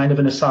 that's kind of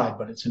an aside,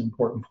 but it's an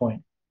important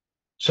point.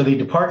 So they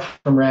depart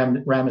from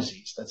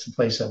Ramesses. That's the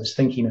place I was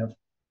thinking of.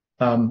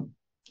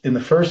 In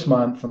the first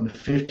month, on the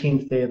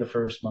 15th day of the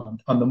first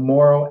month, on the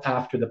morrow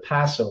after the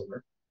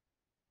Passover,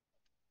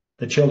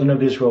 the children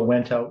of Israel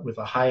went out with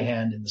a high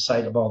hand in the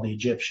sight of all the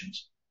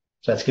Egyptians.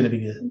 So that's going to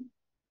be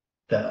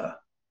the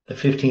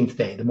 15th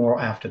day, the morrow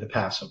after the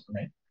Passover,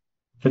 right?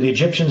 For the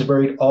Egyptians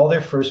buried all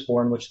their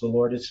firstborn, which the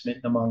Lord had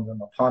smitten among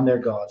them upon their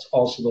gods.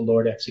 Also the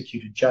Lord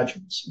executed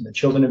judgments. And the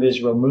children of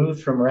Israel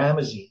moved from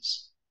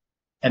Ramesses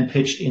and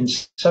pitched in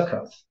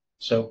Succoth.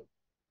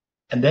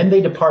 And then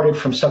they departed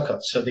from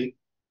Succoth.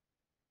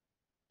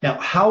 Now,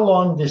 how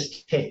long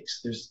this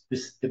takes, there's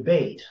this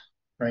debate,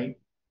 right?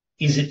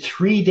 Is it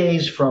 3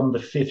 days from the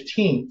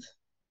 15th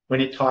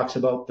when it talks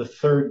about the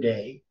third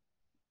day?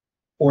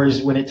 Or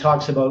is when it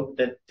talks about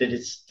that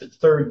it's the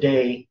third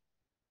day,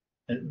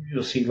 and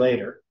you'll see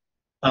later,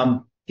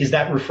 is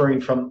that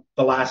referring from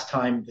the last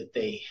time that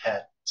they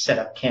had set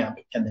up camp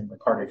and then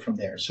departed from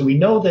there? So we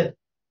know that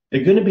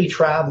they're going to be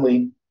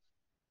traveling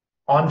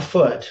on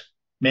foot,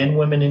 men,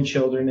 women, and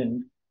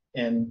children,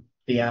 and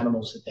the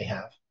animals that they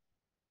have.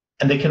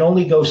 And they can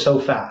only go so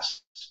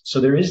fast. So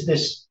there is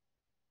this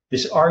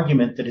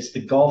argument that it's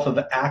the Gulf of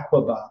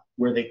Aqaba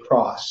where they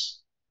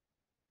cross.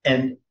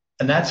 And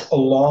that's a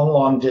long,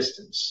 long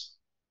distance.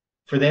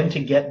 For them to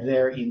get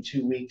there in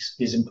 2 weeks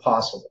is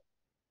impossible.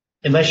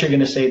 Unless you're going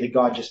to say that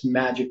God just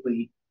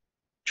magically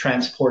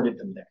transported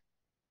them there.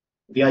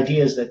 The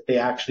idea is that they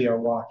actually are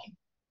walking.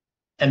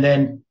 And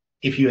then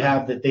if you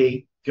have that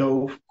they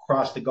go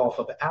across the Gulf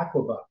of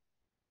Aqaba,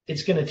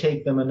 it's going to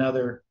take them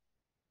another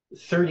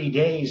 30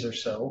 days or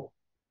so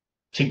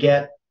to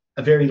get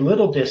a very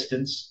little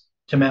distance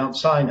to Mount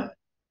Sinai.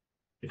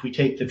 If we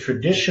take the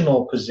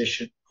traditional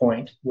position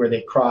point where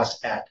they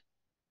cross at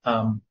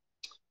the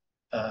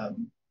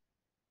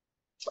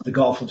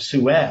Gulf of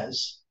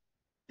Suez,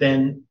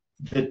 then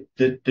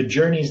the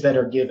journeys that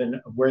are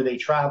given of where they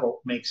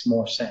travel makes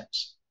more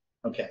sense.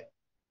 Okay.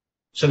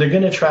 So they're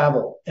going to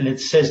travel, and it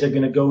says they're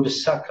going to go to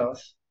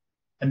Succoth,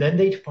 and then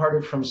they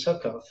departed from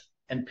Succoth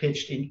and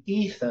pitched in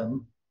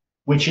Etham,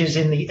 which is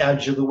in the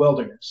edge of the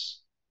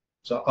wilderness.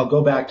 So I'll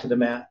go back to the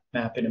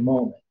map in a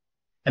moment.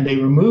 And they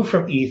removed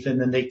from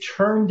Etham, and they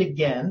turned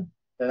again.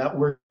 That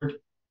word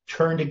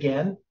turned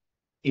again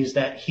is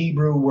that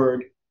Hebrew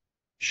word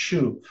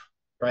shuv,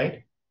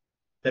 right?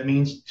 That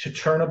means to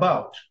turn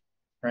about,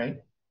 right?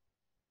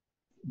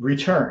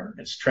 Return.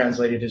 It's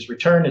translated as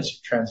return. It's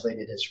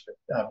translated as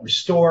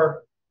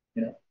restore.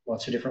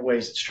 Lots of different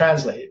ways it's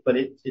translated, but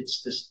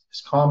it's this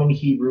common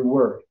Hebrew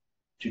word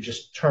to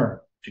just turn,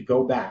 to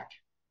go back.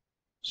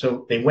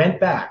 So they went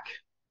back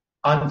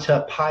unto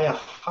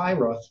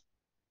Piahiroth,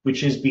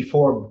 which is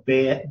before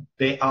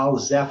Baal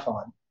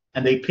Zephon,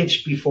 and they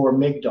pitched before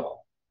Migdol,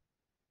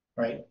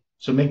 right?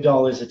 So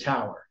Migdol is a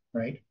tower,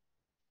 right?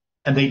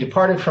 And they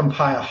departed from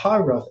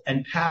Piahiroth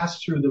and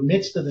passed through the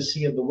midst of the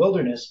sea of the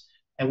wilderness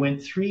and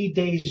went 3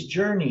 days'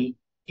 journey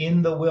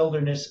in the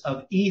wilderness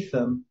of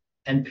Etham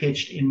and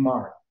pitched in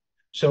Marah.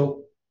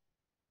 So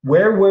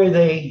where were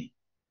they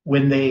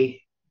when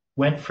they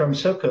went from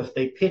Succoth?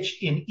 They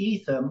pitched in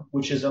Etham,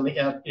 which is on the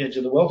edge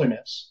of the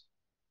wilderness.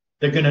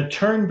 They're going to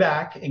turn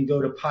back and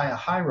go to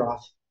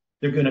Piahiroth.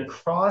 They're going to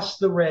cross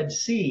the Red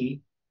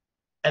Sea.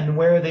 And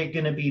where are they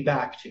going to be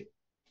back to?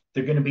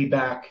 They're going to be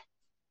back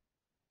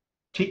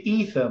to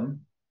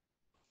Etham.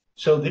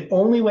 So the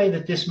only way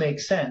that this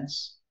makes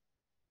sense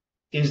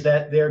is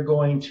that they're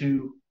going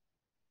to,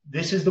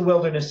 this is the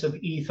wilderness of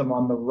Etham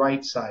on the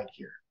right side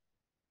here.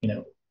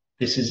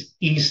 This is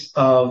east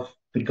of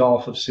the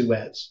Gulf of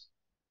Suez.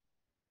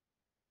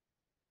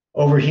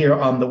 Over here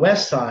on the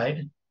west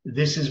side,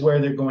 this is where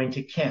they're going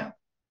to camp.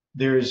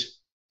 There's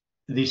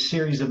this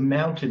series of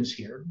mountains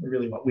here,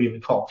 really what we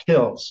would call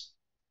hills.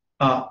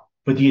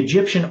 But the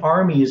Egyptian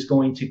army is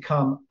going to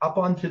come up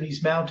onto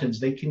these mountains.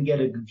 They can get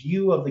a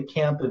view of the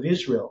camp of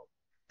Israel,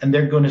 and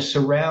they're going to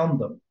surround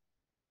them,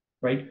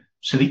 right?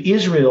 So the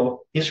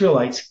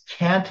Israelites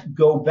can't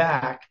go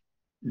back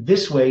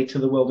this way to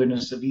the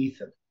wilderness of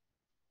Etham.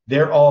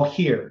 They're all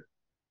here.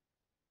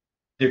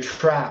 They're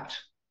trapped,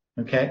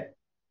 okay?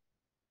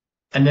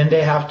 And then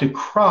they have to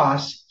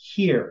cross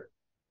here.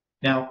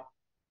 Now,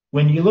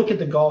 when you look at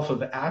the Gulf of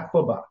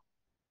Aqaba,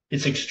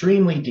 it's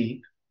extremely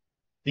deep.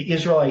 The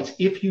Israelites,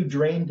 if you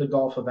drained the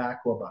Gulf of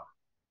Aqaba,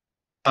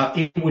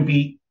 it would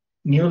be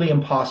nearly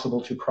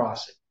impossible to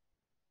cross it,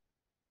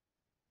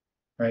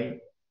 right?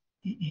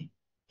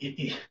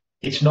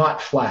 It's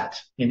not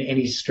flat in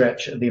any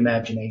stretch of the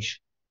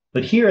imagination.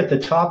 But here at the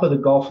top of the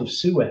Gulf of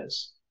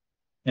Suez,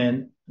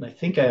 and I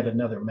think I have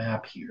another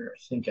map here. I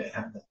think I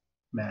have the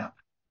map.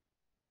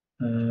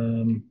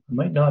 I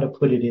might not have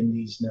put it in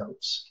these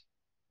notes.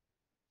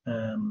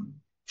 I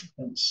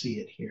don't see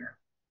it here.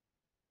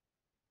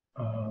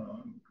 I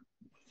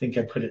think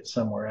I put it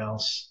somewhere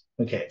else.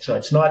 Okay, so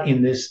it's not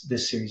in this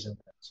series of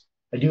maps.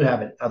 I do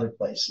have it other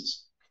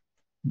places,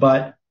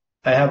 but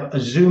I have a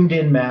zoomed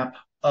in map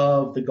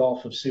of the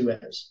Gulf of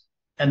Suez,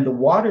 and the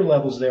water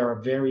levels there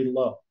are very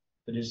low.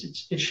 That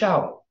is, it's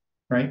shallow,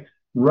 right?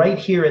 Right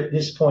here at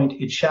this point,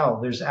 it's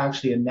shallow. There's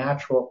actually a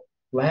natural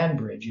land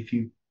bridge. If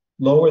you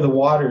lower the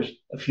waters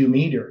a few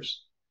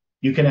meters,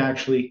 you can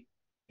actually,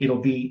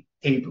 it'll be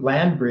a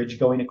land bridge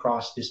going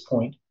across this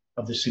point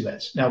of the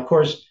Suez. Now, of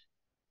course,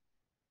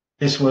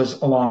 this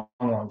was a long,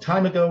 long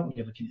time ago.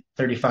 You're looking at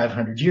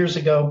 3,500 years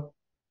ago.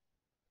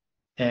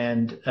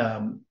 And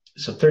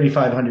so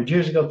 3,500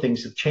 years ago,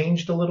 things have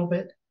changed a little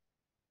bit,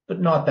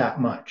 but not that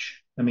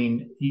much. I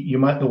mean,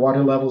 the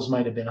water levels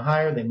might have been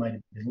higher, they might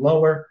have been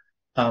lower.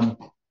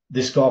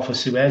 This Gulf of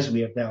Suez,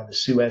 we have now the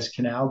Suez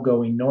Canal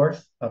going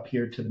north up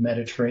here to the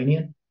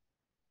Mediterranean.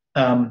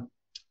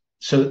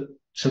 So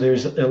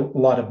there's a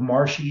lot of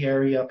marshy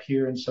area up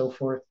here and so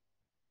forth.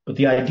 But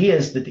the idea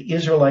is that the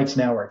Israelites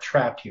now are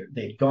trapped here.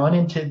 They'd gone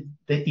into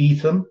the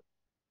Etham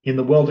in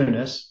the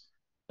wilderness.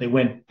 They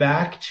went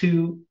back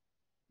to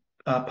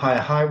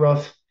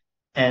Pihahiroth,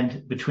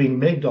 and between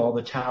Migdol,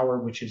 the tower,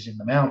 which is in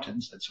the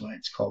mountains, that's why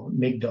it's called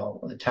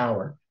Migdol, the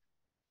tower,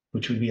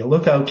 which would be a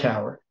lookout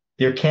tower.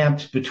 They're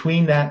camped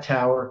between that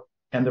tower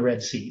and the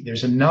Red Sea.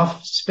 There's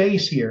enough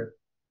space here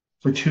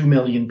for 2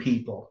 million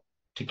people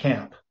to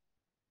camp,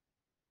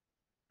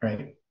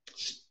 right?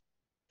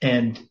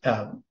 And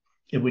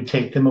it would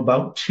take them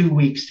about 2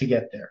 weeks to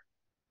get there.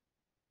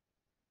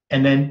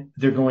 And then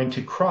they're going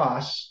to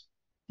cross,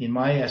 in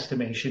my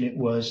estimation, it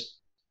was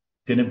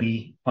going to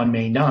be on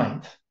May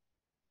 9th,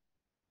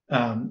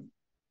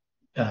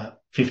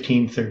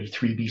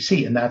 1533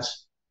 BC. And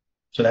that's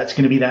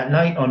going to be that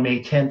night. On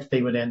May 10th,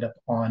 they would end up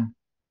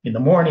in the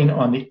morning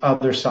on the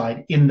other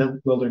side in the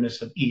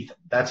wilderness of Etham.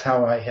 That's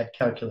how I had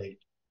calculated.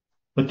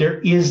 But there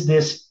is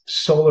this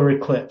solar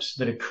eclipse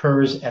that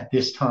occurs at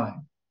this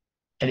time.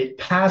 And it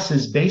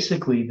passes,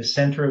 basically, the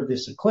center of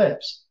this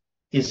eclipse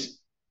is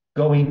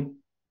going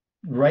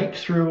right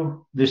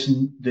through this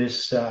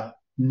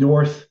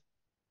north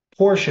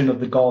portion of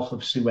the Gulf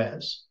of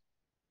Suez.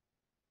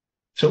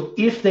 So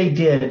if they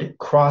did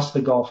cross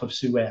the Gulf of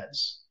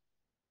Suez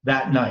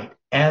that night,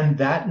 and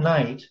that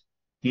night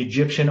the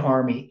Egyptian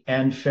army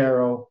and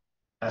Pharaoh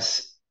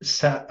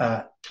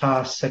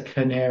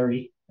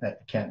Tasekaneri, I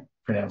can't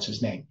pronounce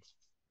his name,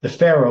 the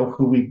Pharaoh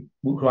who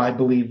I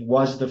believe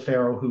was the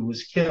Pharaoh who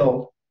was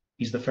killed,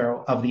 he's the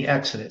Pharaoh of the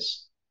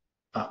Exodus,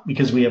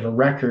 because we have a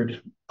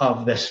record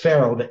of this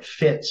Pharaoh that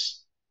fits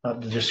the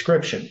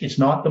description. It's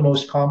not the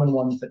most common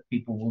ones that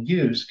people will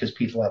use because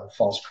people have a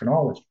false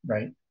chronology,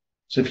 right?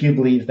 So if you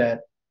believe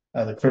that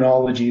the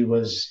chronology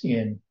was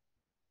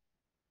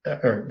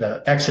or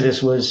the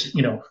Exodus was,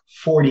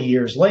 40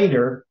 years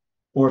later,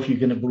 or if you're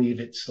going to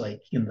believe it's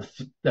like in the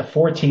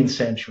 14th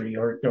century,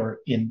 or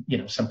in,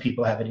 some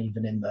people have it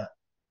even in the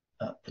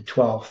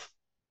 12th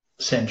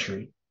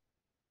century,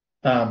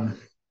 you're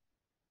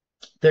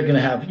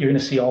going to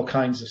see all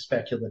kinds of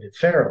speculative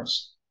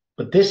pharaohs.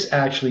 But this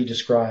actually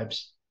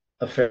describes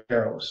a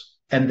pharaohs.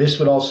 And this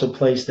would also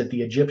place that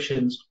the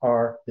Egyptians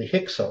are the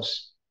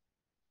Hyksos,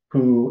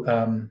 who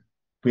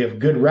we have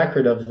good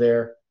record of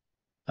the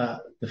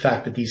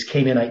fact that these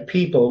Canaanite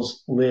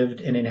peoples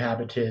lived and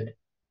inhabited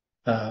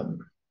the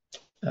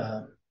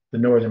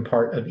northern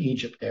part of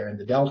Egypt there in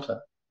the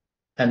Delta,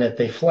 and that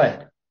they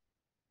fled.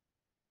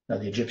 Now,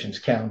 the Egyptians'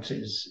 account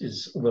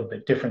is a little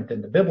bit different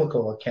than the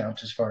biblical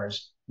account as far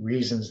as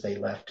reasons they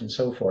left and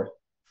so forth.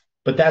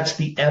 But that's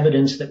the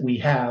evidence that we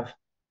have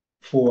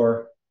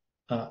for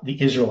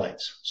the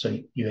Israelites. So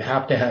you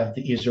have to have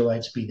the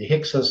Israelites be the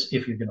Hyksos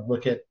if you're going to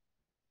look at,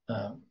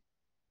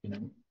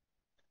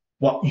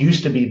 what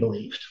used to be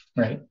believed,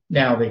 right?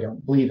 Now they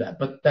don't believe that,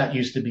 but that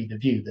used to be the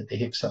view, that the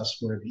Hyksos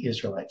were the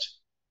Israelites,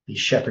 these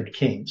shepherd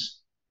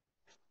kings.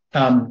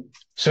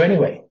 So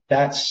anyway,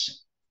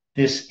 that's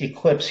this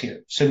eclipse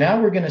here. So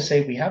now we're going to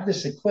say we have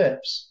this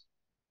eclipse.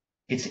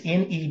 It's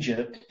in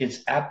Egypt. It's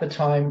at the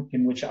time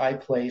in which I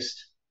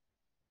placed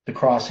the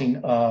crossing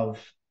of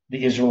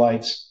the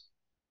Israelites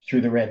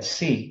through the Red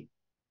Sea.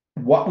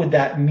 What would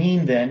that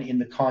mean then in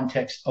the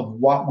context of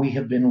what we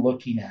have been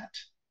looking at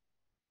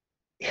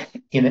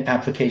in an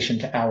application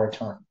to our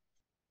time?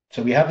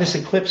 So we have this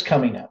eclipse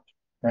coming up,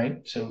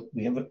 right? So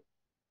we have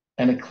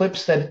an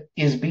eclipse that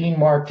is being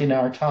marked in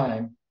our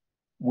time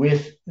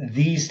with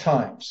these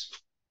times.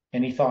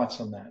 Any thoughts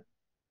on that?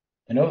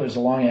 I know there's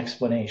a long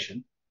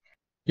explanation.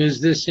 Is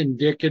this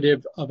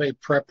indicative of a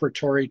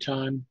preparatory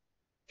time?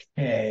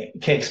 Okay,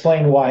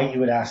 explain why you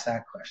would ask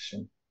that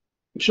question.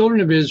 The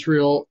children of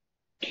Israel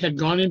had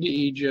gone into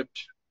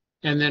Egypt,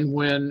 and then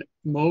when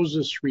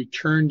Moses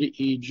returned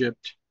to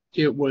Egypt,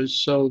 it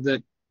was so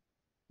that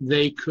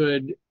they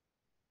could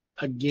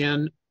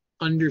again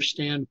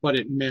understand what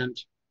it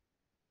meant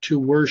to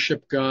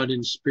worship God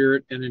in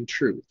spirit and in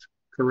truth,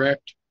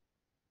 correct?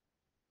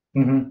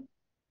 Mm-hmm.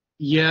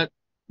 Yet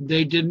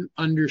they didn't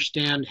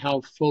understand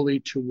how fully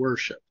to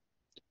worship.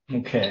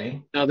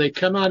 Okay. Now they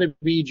come out of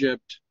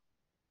Egypt,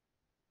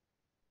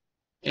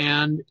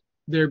 and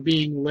they're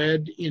being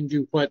led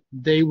into what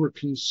they were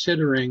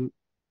considering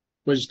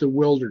was the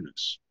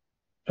wilderness.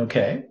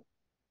 Okay.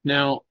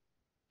 Now,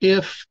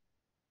 if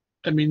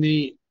I mean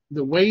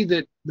the way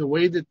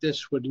that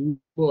this would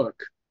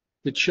look,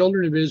 the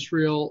children of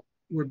Israel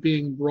were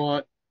being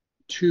brought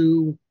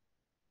to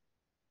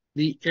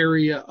the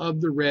area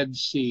of the Red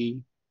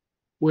Sea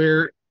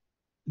where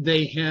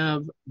they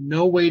have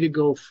no way to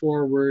go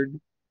forward,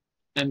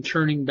 and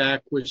turning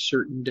back was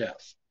certain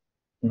death.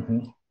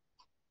 Mm-hmm.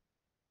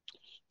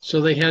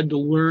 So they had to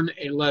learn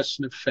a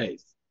lesson of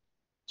faith.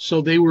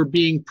 So they were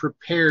being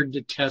prepared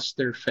to test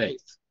their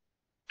faith,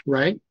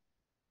 right?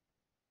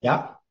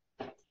 Yeah.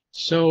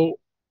 So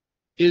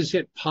is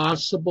it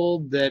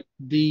possible that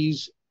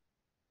these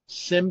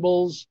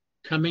symbols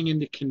coming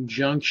into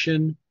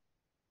conjunction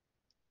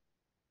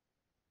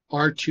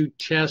are to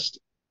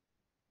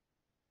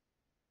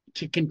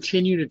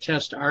continue to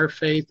test our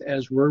faith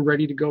as we're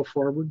ready to go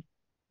forward?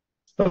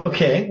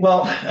 Okay.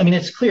 Well, I mean,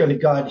 it's clear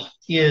that God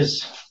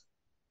is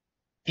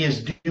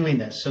doing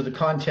this. So the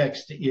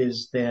context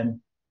is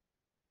then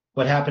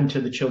what happened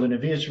to the children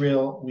of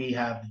Israel. We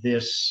have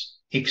this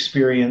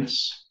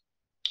experience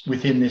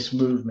within this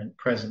movement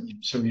presently.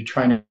 So we're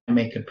trying to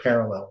make a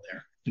parallel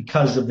there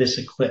because of this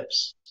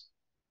eclipse.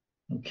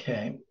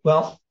 Okay.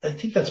 Well, I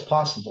think that's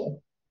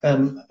possible. I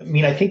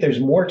mean, I think there's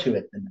more to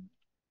it than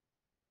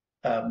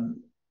that.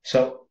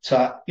 So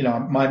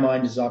my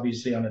mind is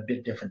obviously on a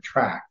bit different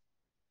track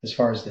as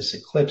far as this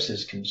eclipse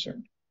is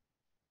concerned.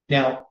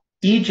 Now,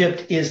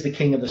 Egypt is the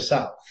king of the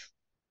south,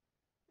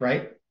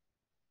 right?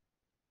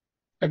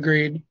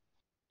 Agreed.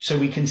 So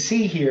we can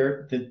see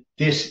here that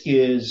this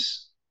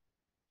is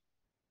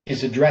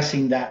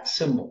addressing that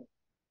symbol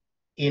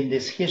in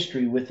this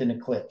history with an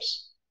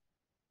eclipse.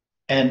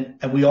 And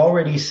we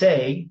already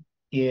say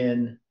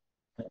in,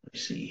 let me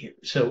see here.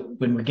 So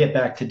when we get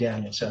back to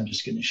Daniel, so I'm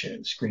just going to share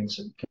the screen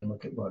so we can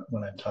look at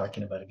what I'm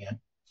talking about again.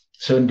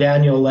 So in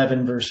Daniel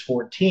 11, verse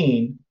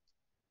 14,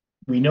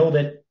 we know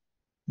that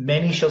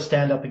many shall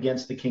stand up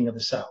against the king of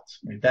the south.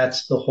 Right?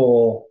 That's the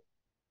whole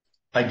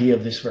idea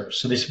of this verse.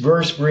 So this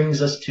verse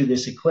brings us to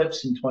this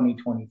eclipse in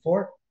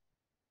 2024.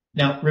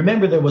 Now,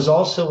 remember, there was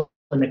also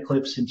an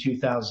eclipse in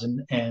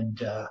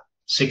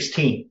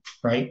 2016,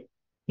 right?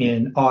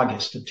 In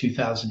August of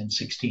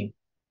 2016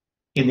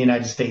 in the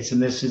United States.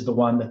 And this is the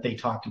one that they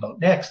talked about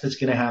next that's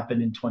going to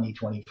happen in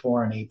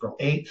 2024 on April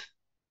 8th.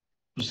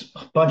 There's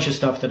a bunch of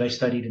stuff that I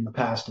studied in the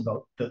past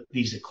about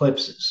these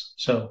eclipses.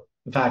 So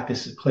the fact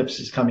this eclipse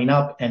is coming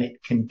up and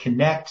it can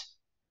connect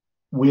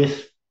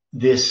with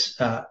this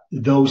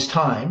those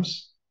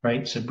times,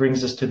 right? So it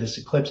brings us to this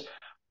eclipse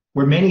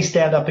where many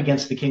stand up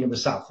against the king of the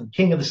south. And the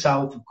king of the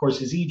south, of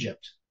course, is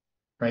Egypt,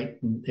 right?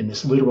 In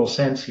this literal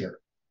sense here.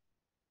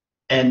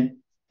 And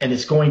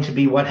it's going to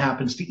be what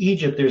happens to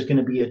Egypt. There's going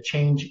to be a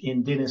change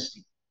in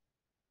dynasty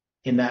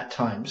in that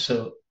time.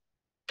 So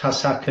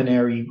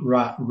Tasakhaneri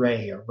Ra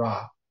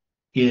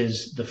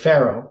is the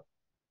pharaoh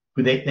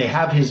who they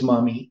have his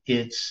mummy.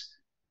 It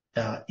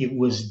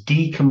was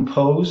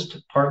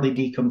decomposed, partly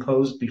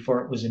decomposed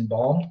before it was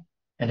embalmed,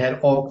 and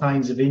had all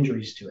kinds of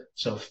injuries to it.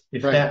 So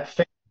if Right. that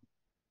pharaoh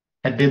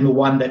had been the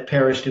one that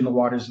perished in the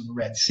waters of the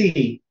Red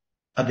Sea,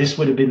 this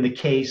would have been the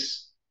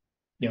case.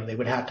 They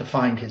would have to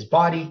find his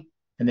body,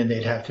 and then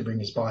they'd have to bring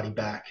his body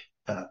back,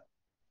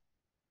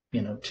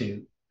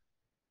 to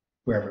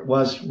wherever it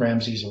was,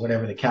 Ramses or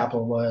whatever the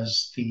capital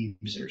was,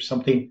 Thebes or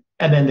something,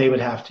 and then they would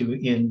have to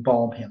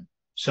embalm him.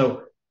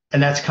 So,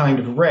 and that's kind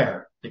of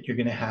rare that you're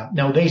going to have.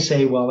 Now they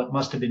say, well, it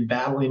must have been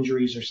battle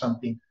injuries or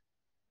something,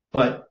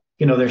 but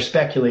they're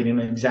speculating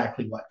on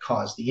exactly what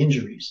caused the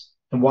injuries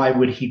and why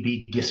would he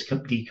be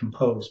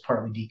decomposed,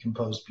 partly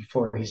decomposed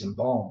before he's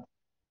embalmed.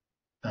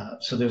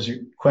 So those are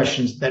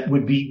questions that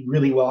would be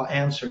really well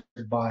answered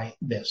by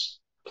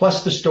this.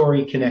 Plus the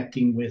story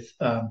connecting with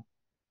what's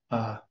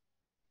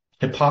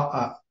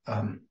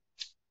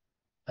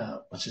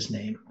his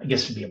name? I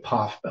guess it'd be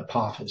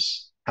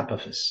Apophis.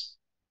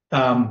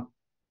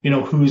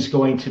 Who's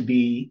going to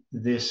be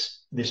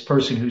this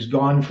person who's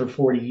gone for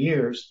 40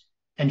 years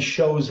and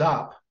shows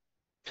up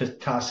to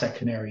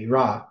Tasakhaneri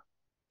Ra.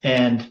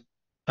 And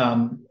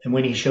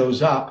when he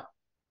shows up,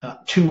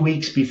 2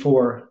 weeks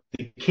before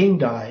the king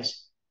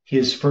dies,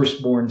 his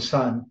firstborn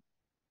son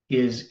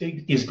is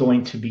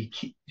going to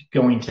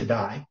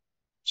die.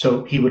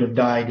 So he would have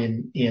died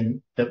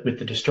with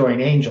the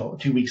destroying angel.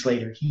 2 weeks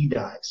later, he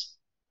dies,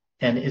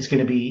 and it's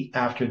going to be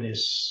after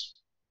this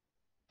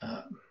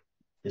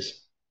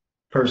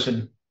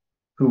person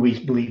who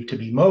we believe to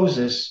be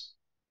Moses.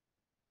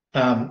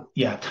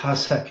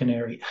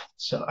 Tasakhaneri.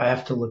 So I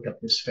have to look up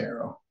this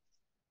pharaoh.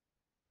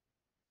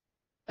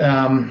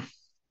 My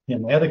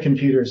other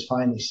computer has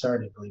finally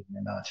started, believe it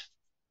or not.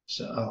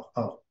 So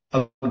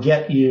I'll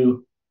get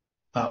you.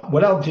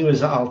 What I'll do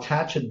is I'll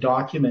attach a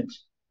document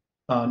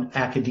on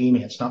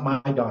academia. It's not my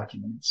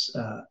document. It's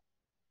a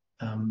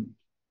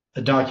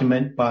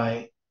document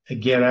by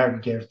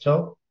Gerard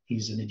Gerto.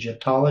 He's an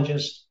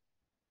Egyptologist.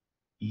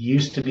 He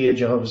used to be a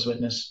Jehovah's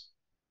Witness.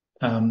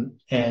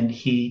 And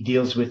he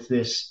deals with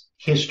this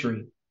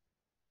history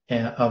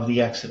of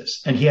the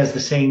Exodus. And he has the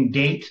same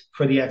date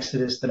for the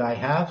Exodus that I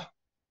have.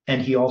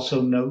 And he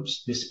also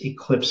notes this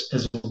eclipse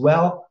as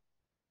well,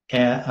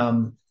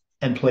 and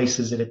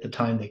places it at the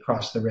time they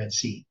crossed the Red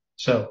Sea.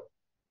 So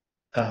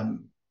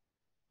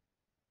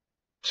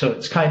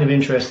it's kind of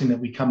interesting that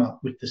we come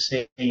up with the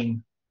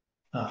same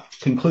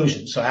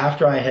conclusion. So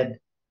after I had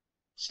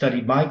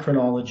studied my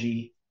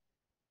chronology,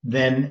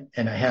 and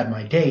I had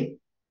my date,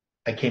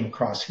 I came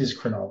across his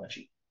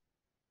chronology.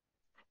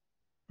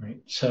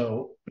 Right.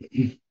 So,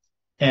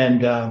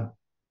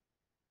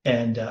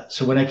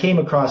 so when I came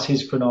across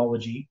his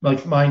chronology,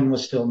 like mine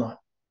was still not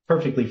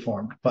perfectly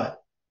formed,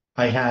 but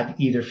I had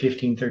either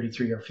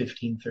 1533 or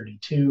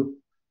 1532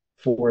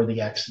 for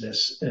the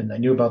Exodus, and I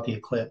knew about the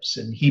eclipse,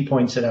 and he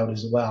points it out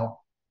as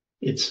well.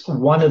 It's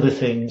one of the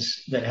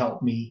things that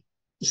helped me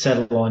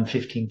settle on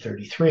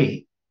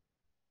 1533,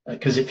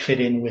 because it fit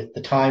in with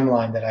the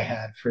timeline that I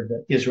had for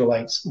the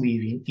Israelites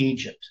leaving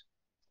Egypt.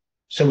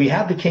 So we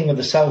have the king of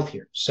the south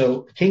here.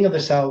 So the king of the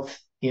south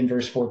in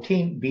verse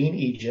 14 being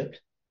Egypt,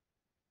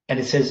 and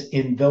it says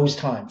in those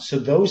times. So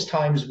those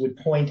times would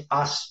point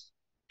us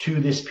to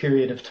this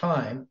period of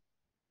time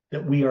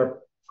that we are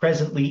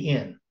presently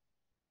in,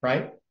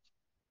 right?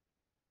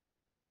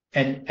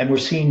 And we're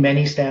seeing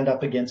many stand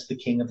up against the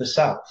king of the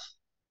south.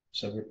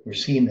 So we're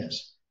seeing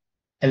this.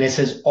 And it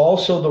says,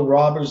 also the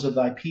robbers of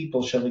thy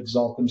people shall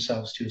exalt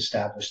themselves to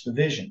establish the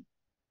vision.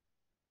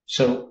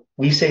 So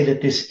we say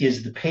that this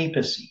is the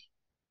papacy.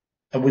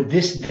 And would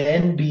this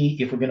then be,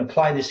 if we're going to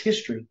apply this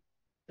history,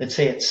 let's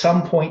say at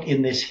some point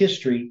in this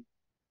history,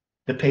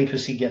 the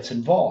papacy gets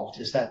involved.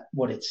 Is that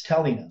what it's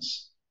telling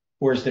us?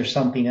 Or is there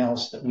something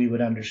else that we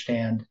would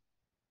understand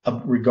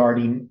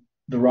regarding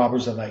the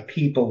robbers of thy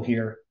people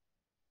here,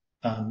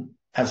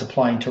 as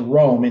applying to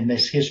Rome in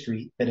this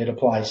history, that it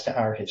applies to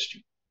our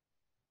history?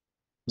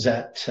 Does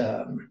that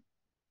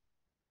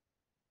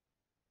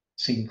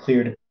seem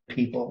clear to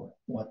people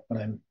what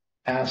I'm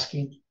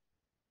asking?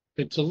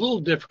 It's a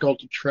little difficult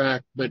to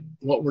track, but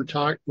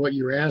what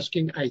you're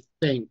asking, I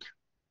think,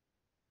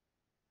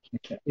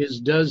 Okay. is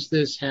does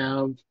this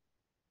have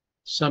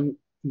some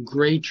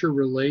greater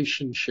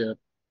relationship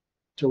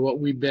to what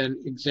we've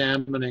been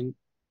examining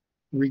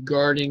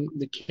regarding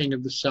the king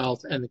of the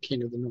south and the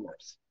king of the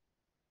north?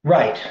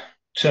 Right.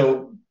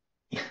 So,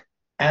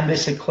 and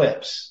this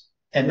eclipse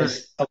and Right.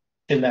 this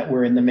election that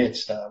we're in the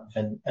midst of,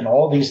 and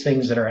all these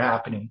things that are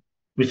happening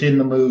within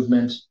the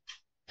movement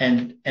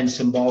and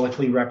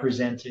symbolically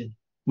represented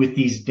with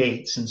these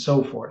dates and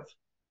so forth,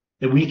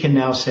 that we can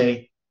now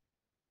say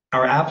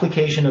our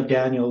application of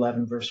Daniel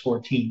 11 verse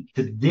 14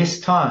 to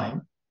this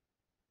time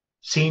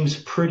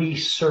seems pretty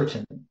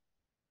certain,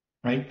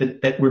 right?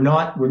 That we're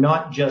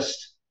not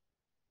just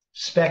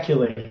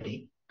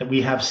speculating, that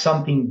we have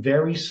something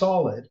very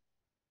solid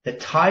that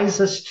ties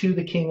us to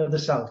the king of the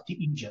south, to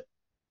Egypt.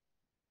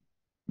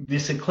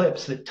 This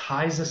eclipse that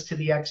ties us to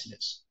the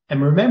Exodus.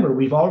 And remember,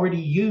 we've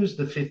already used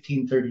the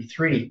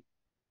 1533.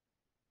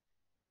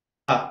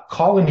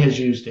 Colin has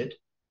used it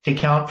to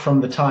count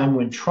from the time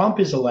when Trump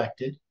is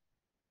elected.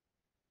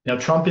 Now,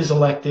 Trump is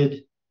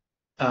elected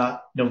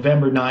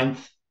November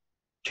 9th,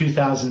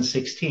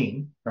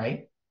 2016,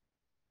 right?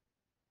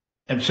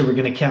 And so we're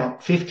going to count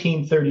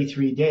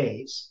 1533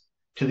 days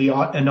to the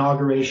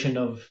inauguration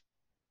of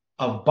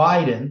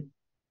Biden,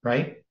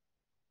 right?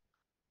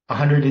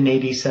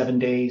 187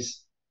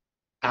 days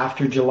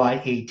after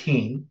July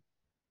 18,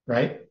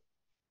 right?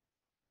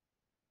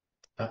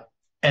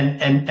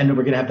 And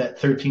we're going to have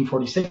that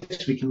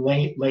 1346. We can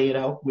lay it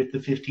out with the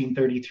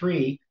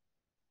 1533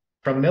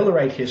 from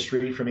Millerite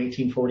history from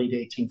 1840 to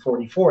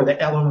 1844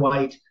 that Ellen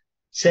White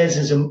says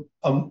is a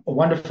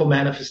wonderful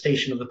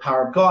manifestation of the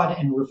power of God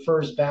and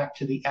refers back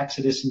to the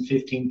Exodus in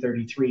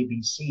 1533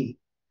 BC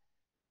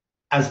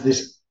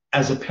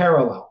as a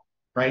parallel,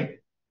 right?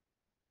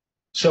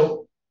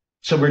 So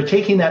we're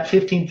taking that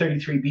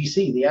 1533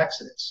 BC, the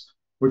Exodus.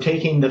 We're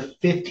taking the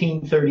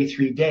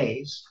 1533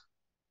 days,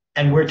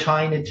 and we're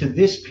tying it to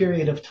this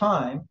period of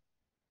time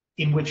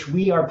in which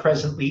we are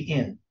presently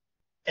in.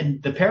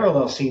 And the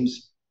parallel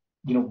seems,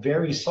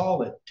 very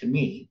solid to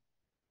me.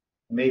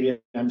 Maybe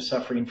I'm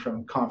suffering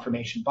from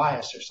confirmation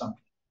bias or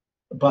something,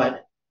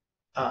 but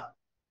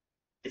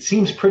it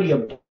seems pretty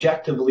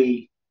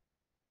objectively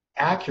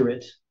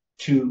accurate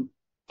to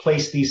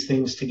place these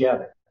things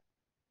together.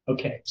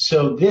 Okay,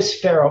 so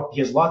this Pharaoh, he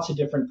has lots of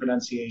different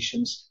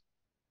pronunciations.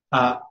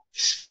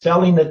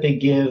 Spelling that they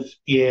give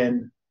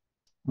in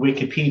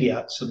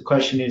Wikipedia. So the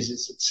question is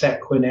it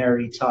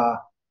Sequenarita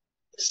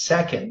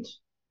second?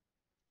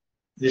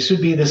 This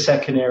would be the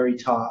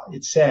Sequenarita.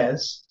 It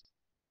says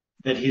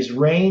that his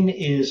reign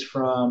is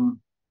from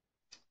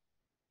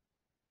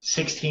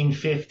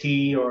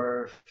 1650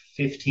 or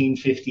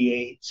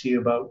 1558 to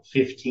about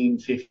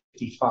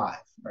 1555,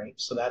 right?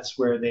 So that's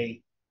where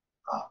they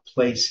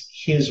place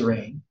his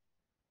reign.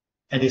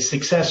 And his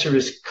successor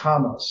is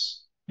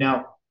Kamos.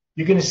 Now,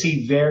 you're going to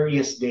see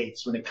various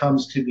dates when it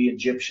comes to the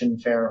Egyptian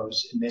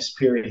pharaohs in this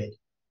period.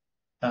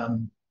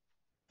 The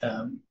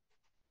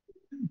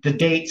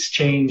dates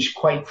change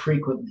quite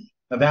frequently.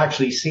 I've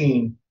actually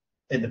seen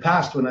in the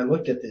past, when I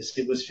looked at this,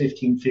 it was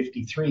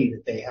 1553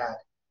 that they had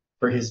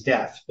for his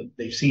death, but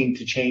they seemed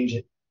to change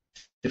it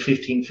to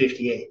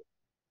 1558.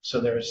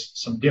 So there's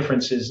some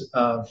differences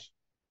of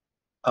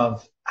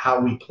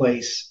how we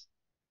place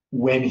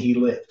when he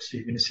lived. So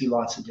you're going to see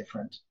lots of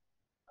different.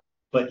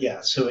 But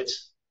yeah, so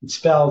it's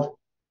spelled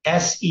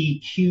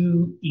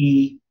Sequenenre,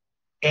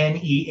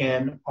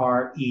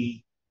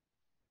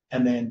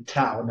 and then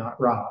Tao,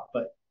 not Ra,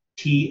 but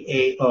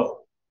Tao.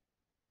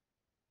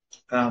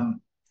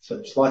 So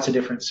there's lots of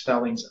different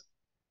spellings.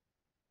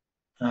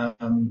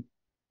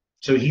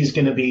 So he's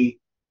going to be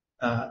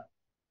the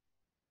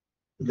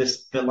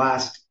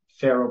last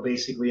pharaoh,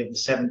 basically, of the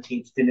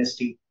 17th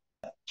dynasty.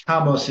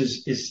 Thamos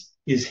is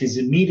his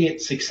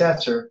immediate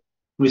successor,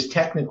 who is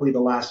technically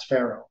the last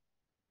pharaoh,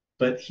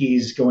 but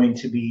he's going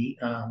to be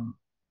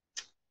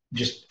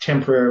just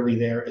temporarily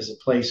there as a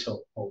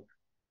placeholder.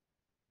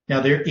 Now,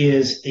 there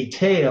is a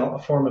tale, a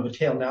form of a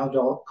tale now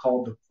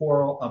called the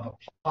Quarrel of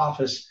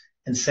Apophis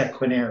and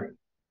Sequenenre.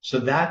 So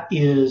that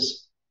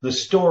is the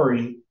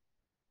story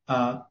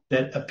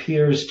that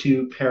appears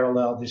to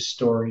parallel this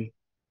story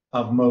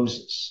of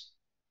Moses.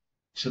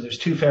 So there's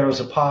two pharaohs,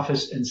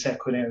 Apophis and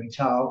Sequenenre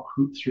Tao,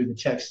 who through the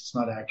text it's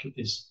not accurate,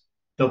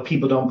 though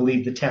people don't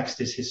believe the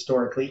text is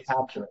historically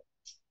accurate.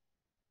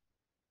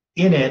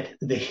 In it,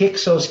 the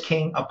Hyksos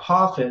king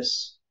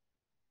Apophis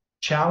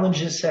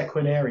challenges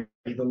Sequenenre,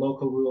 the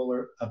local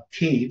ruler of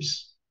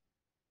Thebes,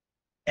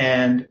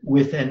 and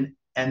with an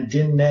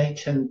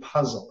Andinatan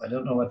puzzle. I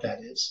don't know what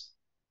that is.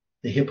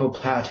 The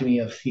hippopotami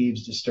of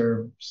Thebes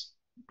disturbs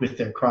with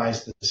their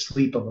cries the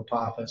sleep of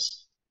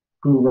Apophis,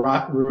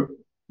 who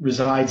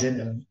resides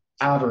in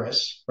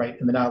Avaris, right,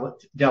 in the Nile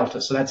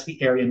Delta. So that's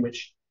the area in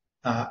which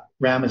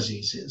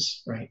Ramesses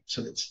is, right?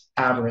 So it's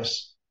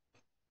Avaris.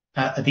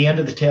 At the end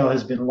of the tale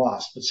has been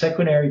lost, but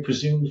Sequenenre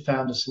presumed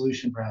found a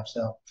solution, perhaps to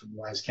help the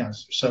wise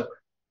counselor.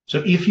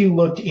 So if you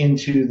looked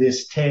into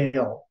this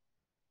tale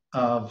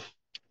of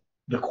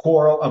the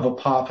quarrel of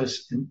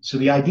Apophis, so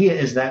the idea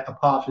is that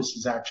Apophis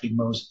is actually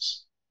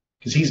Moses,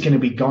 because he's going to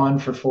be gone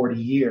for 40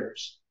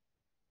 years.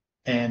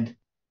 And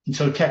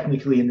so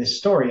technically in this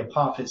story,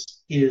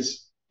 Apophis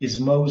is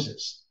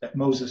Moses, that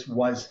Moses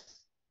was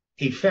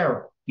a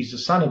pharaoh. He's the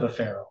son of a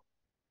pharaoh.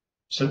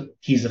 So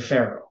he's a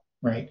pharaoh,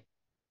 right?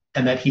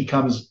 And that he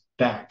comes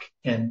back.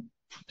 And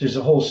there's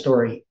a whole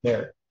story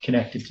there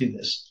connected to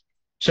this.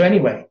 So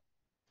anyway,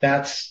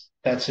 that's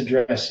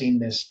addressing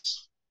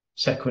this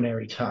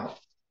Sequenenre Tao.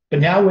 But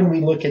now when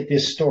we look at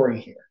this story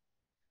here,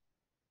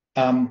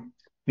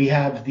 we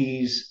have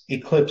these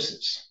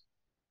eclipses.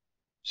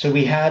 So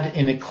we had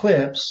an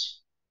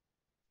eclipse.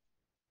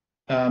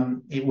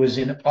 It was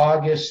in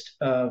August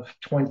of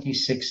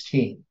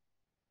 2016.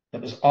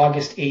 That was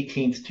August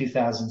 18th,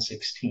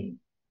 2016.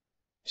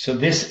 So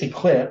this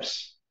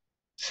eclipse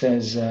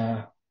says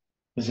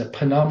was a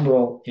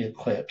penumbral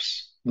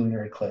eclipse,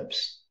 lunar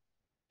eclipse.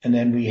 And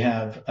then we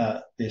have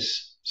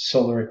this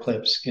solar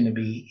eclipse going to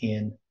be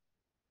in,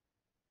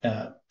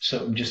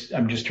 so I'm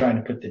just trying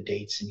to put the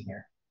dates in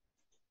here.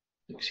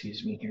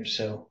 Excuse me here.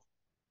 So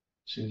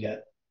we got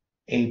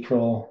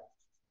April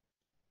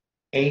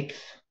 8th,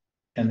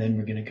 and then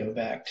we're going to go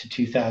back to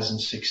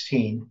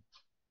 2016,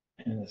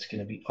 and it's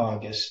going to be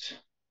August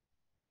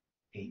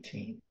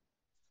 18th.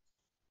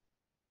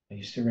 I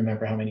used to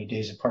remember how many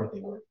days apart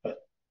they were, but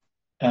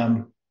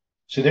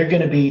so they're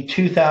going to be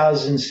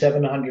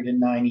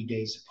 2,790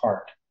 days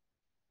apart,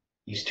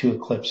 these two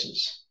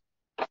eclipses.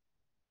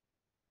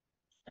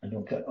 I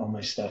don't got all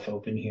my stuff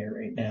open here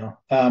right now.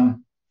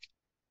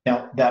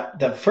 Now,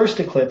 that first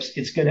eclipse,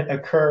 it's going to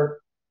occur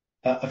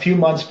a few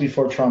months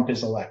before Trump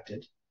is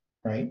elected,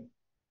 right?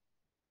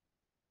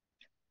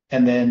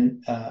 And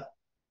then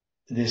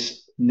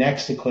this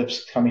next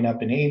eclipse coming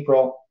up in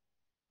April,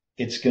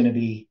 it's going to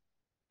be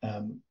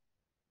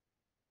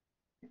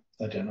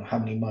I don't know how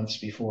many months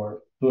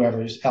before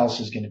whoever else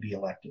is going to be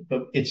elected,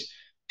 but it's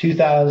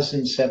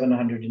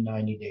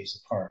 2,790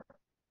 days apart.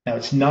 Now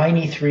it's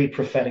 93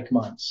 prophetic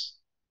months.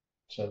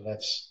 So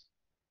that's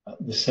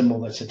the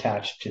symbol that's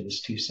attached to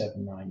this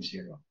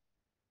 2790.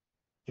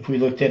 If we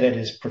looked at it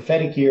as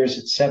prophetic years,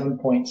 it's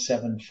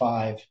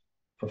 7.75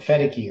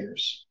 prophetic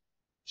years.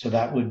 So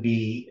that would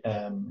be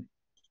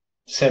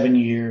 7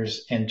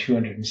 years and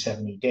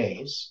 270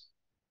 days.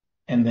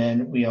 And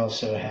then we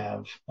also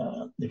have,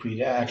 if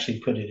we actually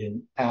put it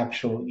in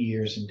actual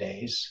years and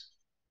days,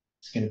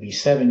 it's going to be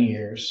 7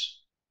 years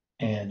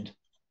and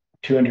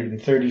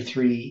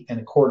 233 and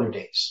a quarter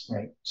days,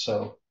 right?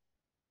 So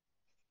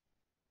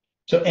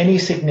any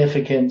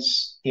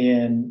significance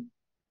in,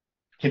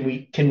 can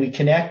we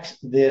connect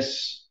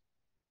this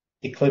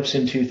eclipse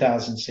in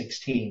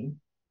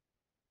 2016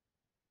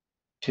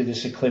 to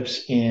this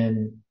eclipse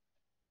in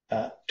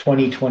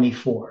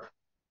 2024?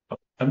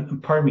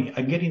 Pardon me,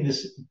 I'm getting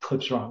this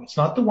eclipse wrong. It's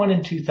not the one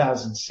in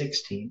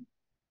 2016.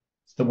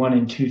 It's the one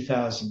in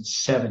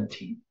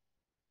 2017,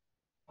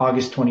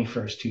 August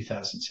 21st,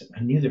 2007.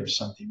 I knew there was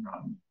something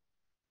wrong.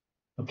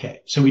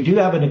 Okay, so we do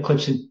have an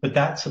eclipse, but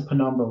that's a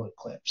penumbral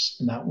eclipse,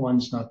 and that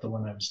one's not the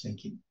one I was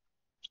thinking.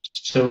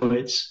 So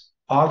it's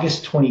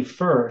August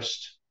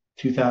 21st,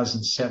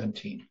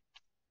 2017.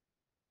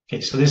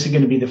 Okay, so this is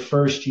going to be the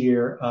first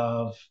year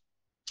of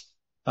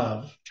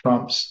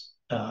Trump's.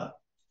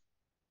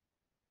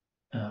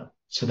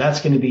 So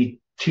that's going to be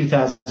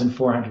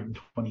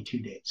 2,422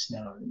 days.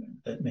 Now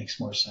that makes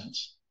more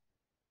sense.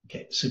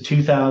 Okay, so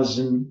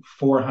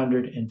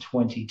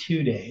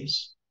 2,422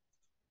 days.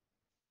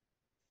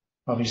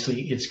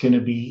 Obviously, it's going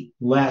to be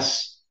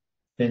less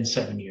than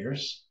 7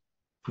 years.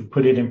 If we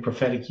put it in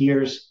prophetic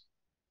years,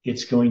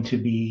 it's going to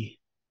be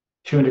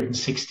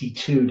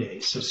 262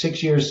 days. So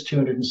 6 years,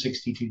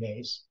 262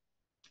 days.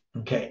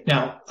 Okay,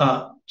 now,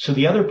 so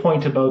the other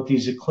point about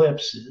these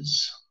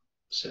eclipses,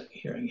 so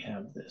here I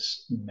have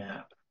this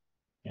map,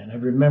 and I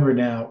remember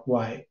now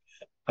why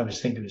I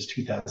was thinking it was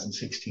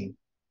 2016.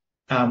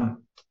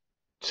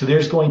 So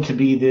there's going to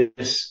be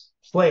this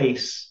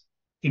place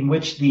in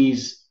which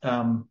these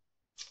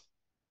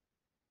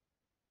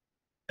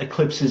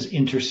eclipses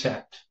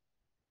intersect.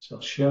 So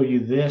I'll show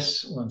you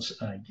this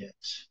once I get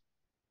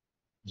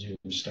Zoom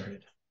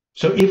started.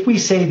 So if we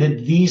say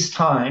that these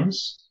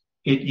times,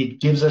 it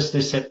gives us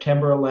this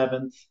September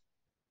 11th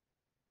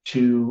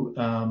to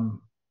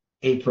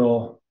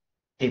April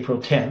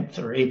 10th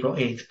or April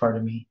 8th,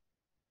 pardon me,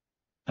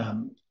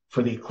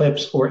 for the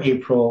eclipse, or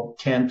April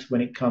 10th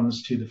when it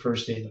comes to the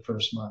first day of the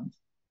first month.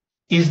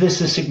 Is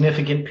this a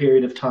significant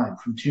period of time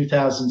from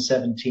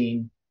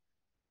 2017?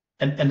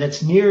 And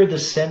that's near the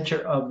center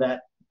of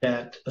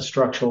that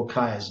structural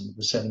chiasm,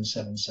 the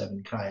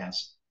 777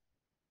 chiasm,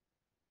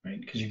 right?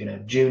 Because you're going to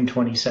have June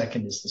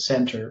 22nd is the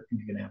center, and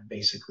you're going to have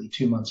basically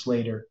 2 months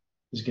later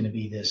is going to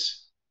be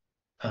this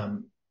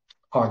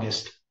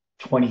August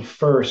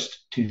 21st,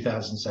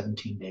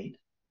 2017 date.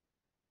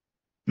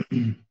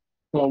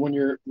 Well, when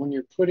you're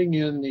putting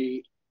in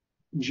the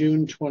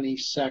June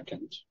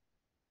 22nd,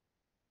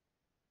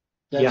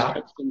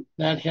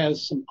 that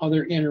has some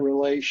other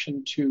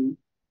interrelation to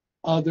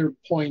other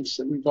points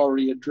that we've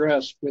already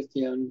addressed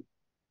within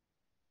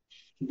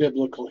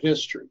biblical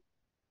history.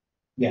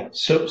 Yeah.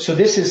 So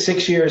this is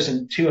 6 years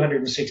and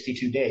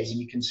 262 days,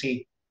 and you can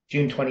see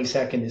June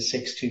 22nd is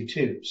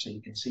 622. So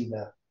you can see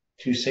the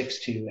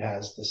 262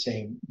 has the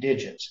same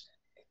digits.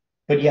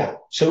 But yeah,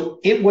 so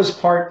it was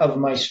part of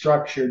my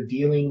structure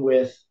dealing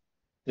with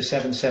the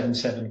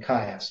 777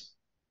 chiasm.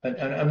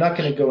 I'm not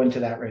going to go into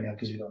that right now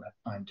because we don't have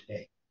time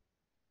today.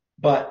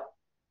 But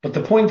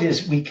the point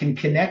is, we can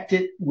connect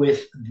it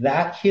with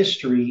that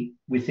history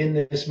within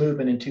this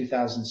movement in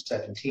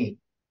 2017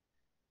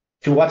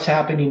 to what's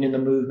happening in the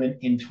movement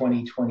in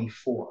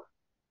 2024.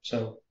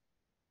 So,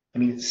 I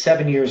mean, it's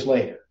 7 years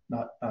later,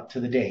 not to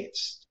the day.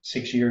 It's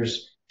 6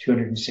 years,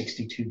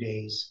 262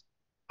 days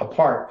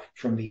apart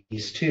from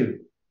these two.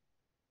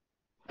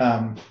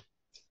 But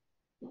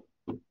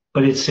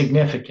it's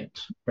significant,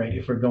 right,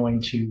 if we're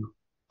going to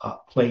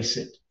place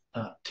it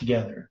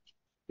together.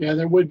 Yeah,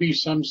 there would be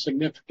some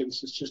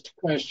significance. It's just a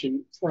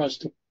question for us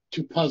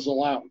to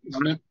puzzle out,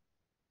 isn't it?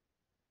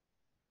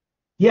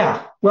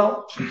 Yeah,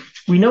 well,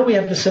 we know we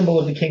have the symbol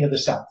of the King of the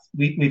South.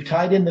 We've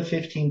tied in the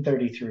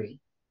 1533.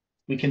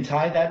 We can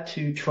tie that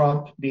to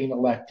Trump being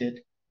elected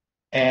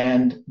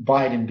and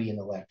Biden being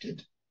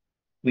elected.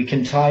 We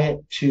can tie it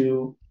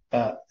to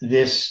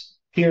this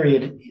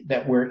period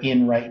that we're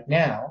in right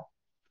now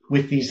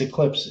with these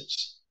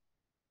eclipses.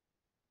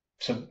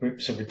 So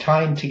we're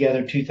tying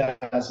together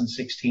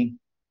 2016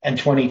 and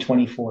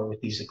 2024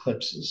 with these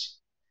eclipses.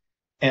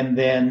 And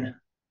then,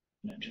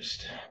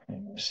 just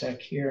hang on a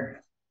sec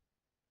here.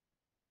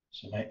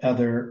 So my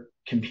other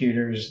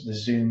computers, the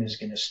Zoom is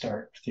going to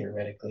start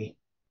theoretically.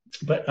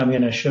 But I'm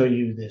going to show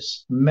you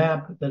this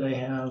map that I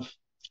have.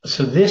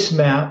 So this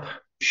map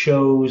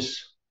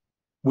shows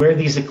where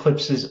these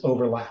eclipses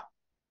overlap.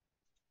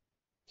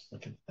 Let's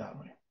look at it that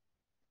way.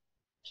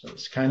 So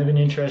it's kind of an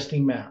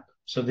interesting map.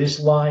 So this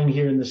line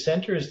here in the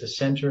center is the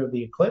center of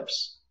the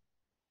eclipse.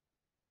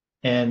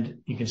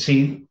 And you can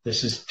see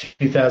this is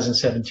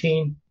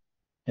 2017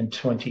 and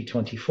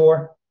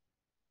 2024.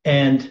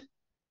 And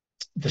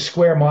the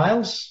square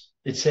miles,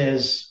 it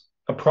says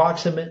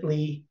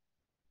approximately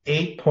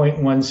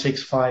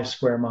 8.165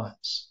 square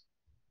miles.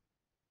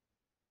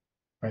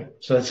 Right?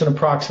 So that's an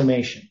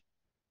approximation.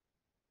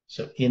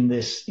 So in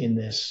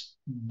this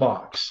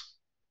box.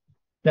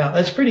 Now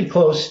that's pretty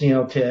close, to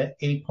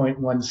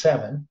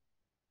 8.17.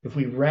 If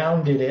we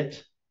rounded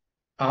it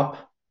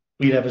up,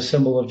 we'd have a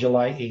symbol of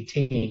July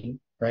 18,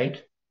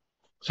 right?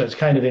 So it's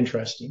kind of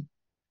interesting.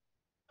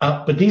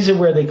 But these are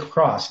where they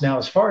cross. Now,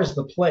 as far as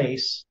the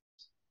place,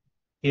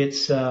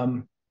 it's,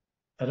 I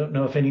don't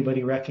know if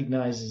anybody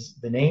recognizes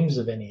the names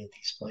of any of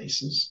these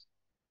places.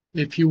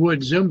 If you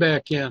would, zoom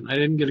back in. I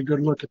didn't get a good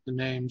look at the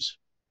names.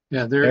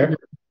 Yeah,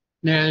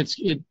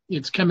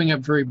 it's coming up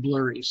very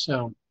blurry,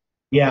 so.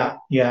 Yeah,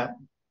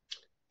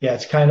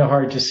 it's kind of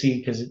hard to see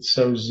because it's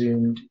so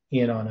zoomed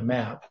in on a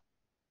map.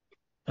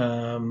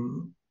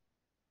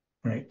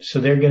 Right. So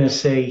they're going to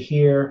say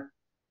here,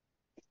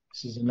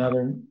 this is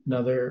another,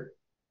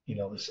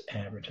 this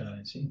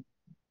advertising.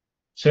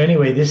 So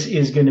anyway, this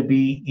is going to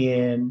be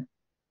in,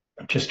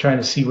 I'm just trying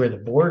to see where the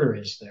border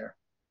is there.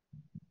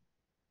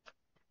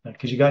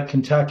 because you got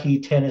Kentucky,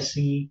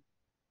 Tennessee.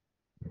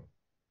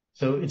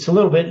 So it's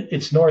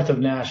north of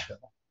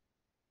Nashville,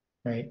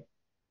 right?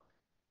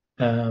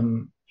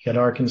 You got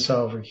Arkansas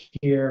over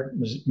here,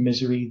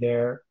 Missouri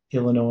there,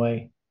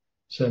 Illinois.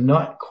 So I'm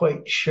not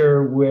quite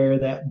sure where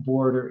that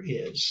border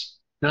is.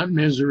 Not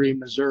Missouri,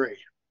 Missouri.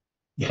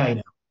 Yeah, I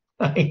know.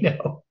 I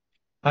know.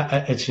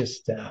 It's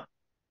just, that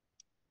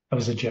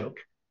was a joke.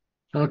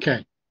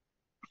 Okay.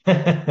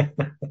 So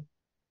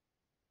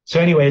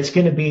anyway, it's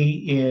going to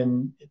be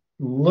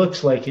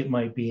looks like it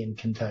might be in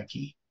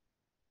Kentucky,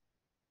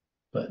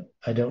 but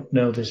I don't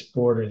know this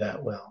border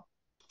that well.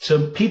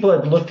 So people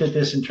have looked at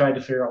this and tried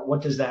to figure out,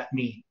 what does that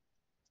mean?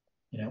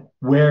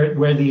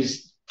 Where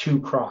these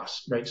two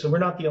cross, right? So we're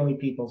not the only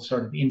people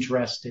sort of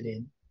interested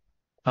in,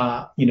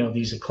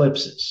 these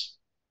eclipses,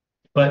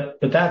 but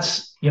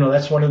that's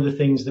one of the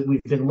things that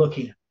we've been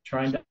looking at,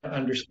 trying to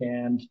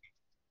understand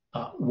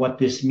what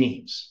this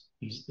means,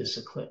 this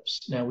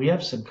eclipse. Now we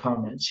have some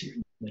comments here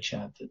in the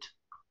chat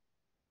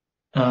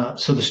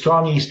so the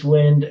strong east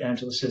wind,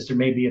 Angela says there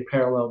may be a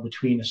parallel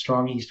between a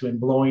strong east wind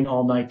blowing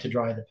all night to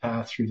dry the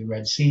path through the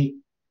Red Sea.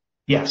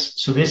 Yes,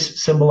 so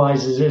this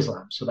symbolizes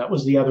Islam. So that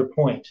was the other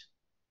point,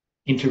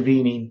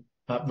 intervening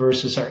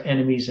versus our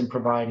enemies and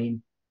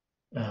providing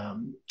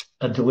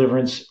a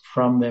deliverance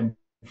from them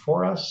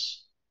for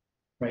us,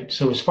 right?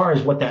 So as far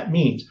as what that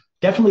means,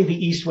 definitely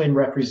the east wind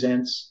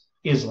represents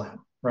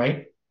Islam,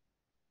 right?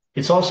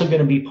 It's also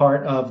going to be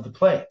part of the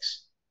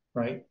plagues,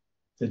 right?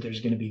 That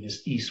there's going to be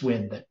this east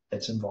wind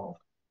that's involved.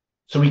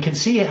 So we can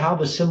see how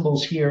the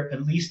symbols here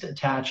at least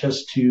attach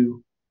us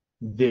to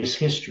this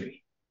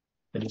history,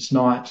 that it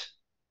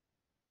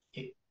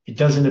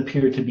doesn't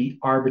appear to be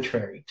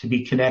arbitrary, to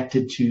be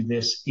connected to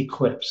this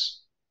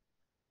eclipse.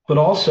 But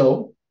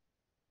also,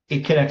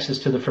 it connects us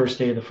to the first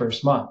day of the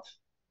first month.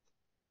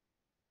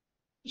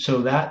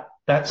 So that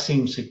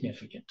seems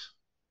significant.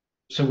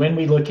 So when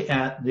we look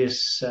at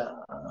this,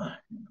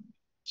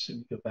 so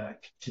we go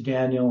back to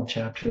Daniel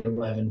chapter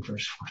 11,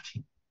 verse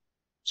 14.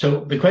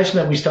 So the question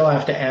that we still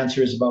have to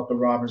answer is about the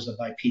robbers of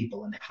thy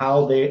people and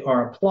how they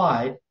are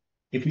applied.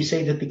 If we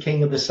say that the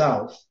king of the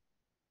south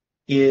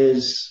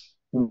is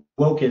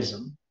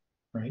wokeism,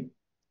 right,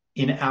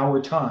 in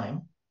our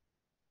time,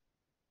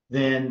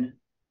 then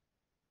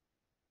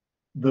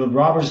the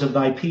robbers of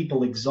thy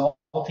people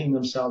exalting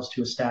themselves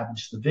to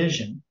establish the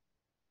vision,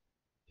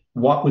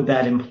 what would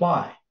that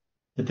imply?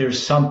 That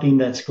there's something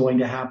that's going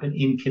to happen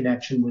in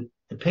connection with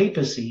the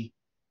papacy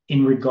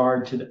in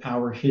regard to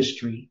our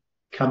history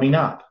coming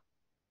up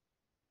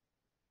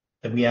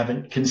that we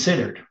haven't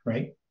considered,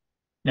 right?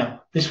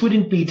 Now, this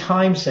wouldn't be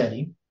time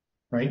setting,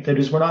 right? That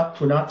is, we're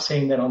not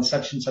saying that on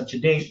such and such a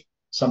date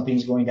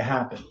something's going to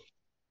happen,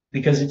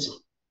 because it's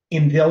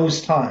in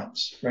those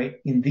times, right?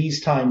 In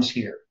these times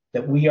here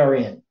that we are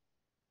in,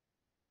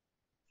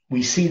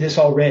 we see this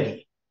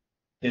already.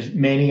 There's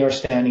many are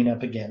standing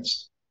up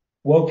against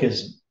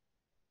wokeism,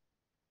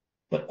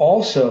 but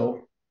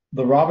also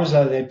the robbers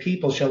of thy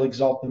people shall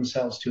exalt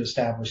themselves to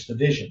establish the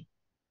vision.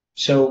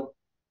 So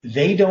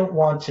they don't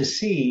want to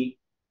see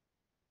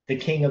the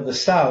king of the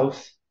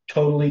south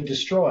totally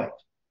destroyed,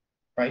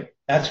 right?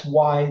 That's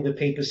why the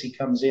papacy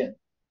comes in.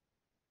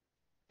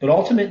 But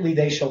ultimately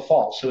they shall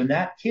fall. So in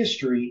that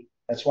history,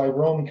 that's why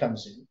Rome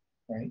comes in,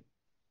 right?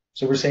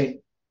 So we're saying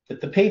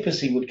that the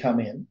papacy would come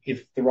in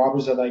if the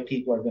robbers of thy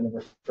people are going to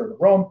refer to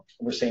Rome.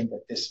 We're saying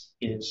that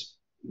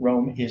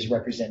Rome is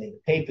representing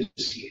the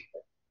papacy.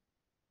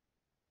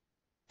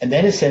 And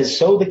then it says,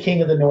 so the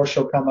king of the north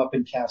shall come up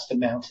and cast a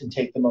mount and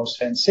take the most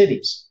fenced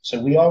cities.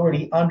 So we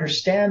already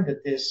understand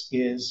that this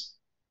is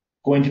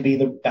going to be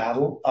the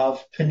battle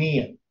of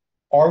Panium.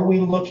 Are we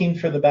looking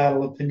for the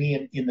battle of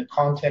Panium in the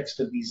context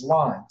of these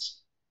lines?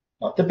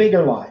 Not the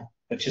bigger line,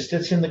 but just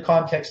it's in the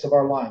context of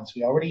our lines.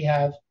 We already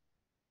have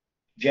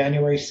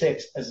January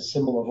 6th as a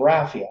symbol of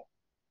Raphia.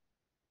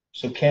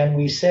 So can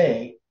we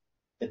say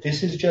that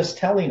this is just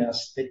telling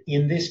us that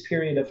in this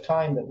period of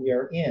time that we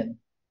are in,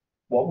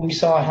 what we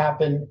saw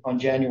happen on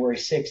January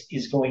 6th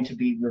is going to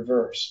be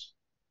reversed,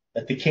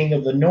 that the king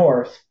of the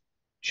north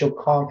shall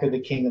conquer the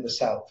king of the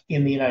south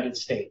in the United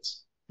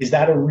States? Is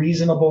that a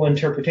reasonable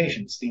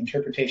interpretation? It's the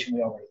interpretation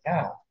we already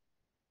have.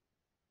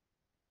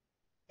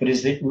 But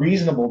is it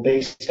reasonable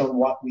based on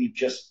what we've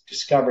just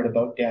discovered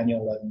about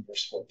Daniel 11,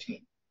 verse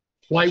 14?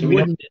 Why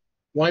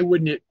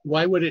would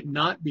it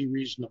not be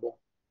reasonable?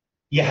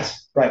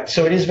 Yes, right.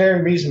 So it is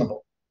very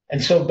reasonable.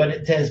 And so, but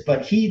it says,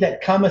 but he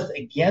that cometh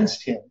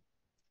against him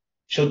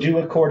shall do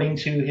according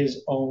to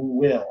his own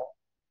will,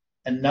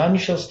 and none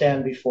shall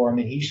stand before him,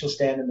 and he shall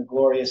stand in the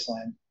glorious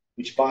land,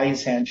 which by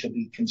his hand shall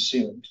be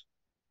consumed.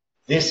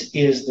 This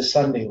is the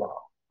Sunday law,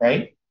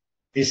 right?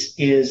 This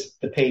is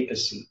the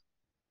papacy.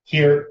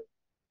 Here,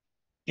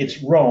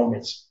 it's Rome,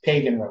 it's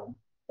pagan Rome,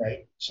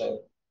 right?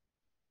 So,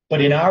 but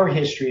in our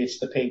history,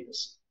 it's the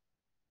papacy.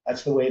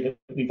 That's the way that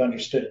we've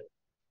understood it.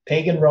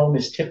 Pagan Rome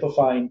is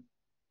typifying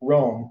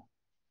Rome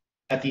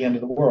at the end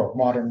of the world,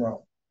 modern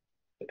Rome,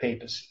 the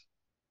papacy.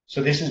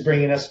 So this is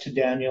bringing us to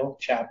Daniel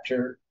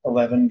chapter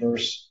 11,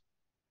 verse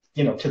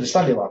to the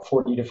Sunday law,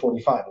 40 to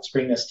 45. It's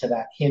bringing us to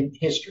that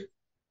history.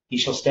 He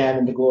shall stand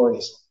in the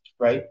glorious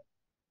light, right?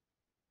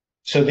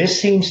 So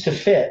this seems to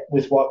fit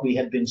with what we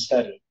had been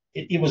studying.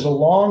 It was a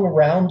long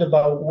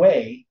roundabout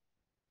way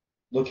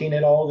looking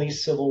at all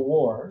these civil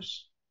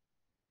wars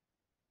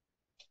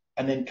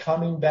and then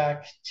coming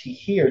back to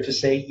here to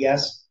say,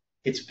 yes,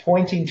 it's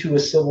pointing to a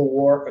civil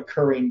war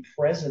occurring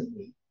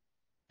presently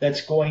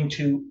that's going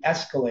to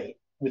escalate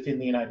within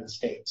the United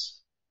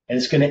States. And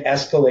it's going to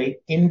escalate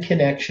in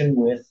connection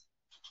with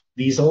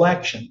these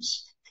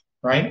elections,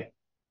 right?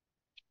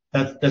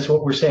 That's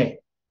what we're saying.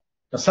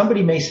 Now,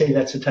 somebody may say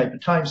that's a type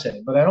of time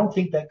setting, but I don't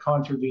think that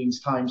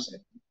contravenes time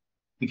setting,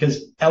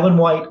 because Ellen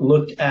White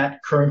looked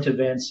at current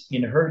events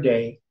in her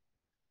day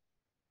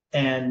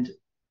and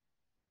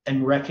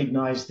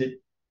recognized that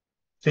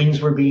things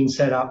were being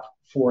set up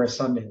for a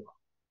Sunday law,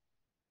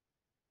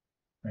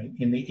 right,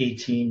 in the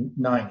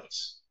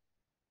 1890s.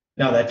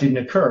 Now, that didn't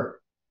occur,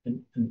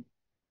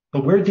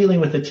 but we're dealing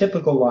with a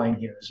typical line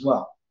here as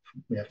well.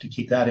 We have to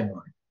keep that in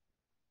mind.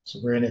 So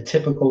we're in a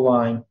typical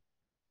line.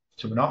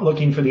 So we're not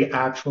looking for the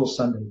actual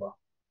Sunday law.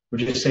 We're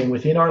just saying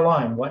within our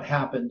line, what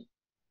happened,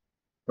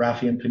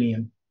 Raphi and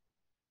Panium,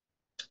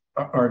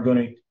 are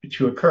going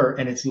to occur,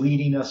 and it's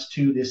leading us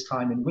to this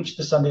time in which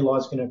the Sunday law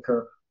is going to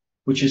occur,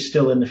 which is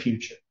still in the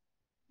future.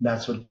 And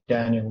that's what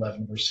Daniel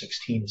 11, verse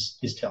 16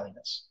 is telling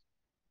us.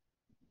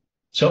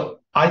 So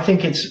I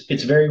think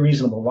it's very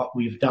reasonable what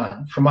we've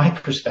done. From my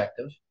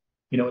perspective,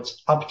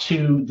 it's up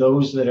to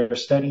those that are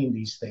studying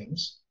these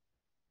things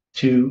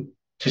to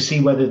see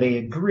whether they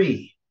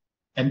agree.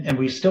 And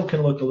we still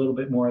can look a little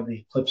bit more at the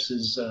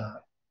eclipses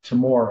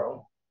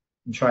tomorrow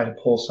and try to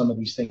pull some of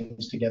these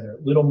things together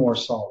a little more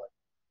solid.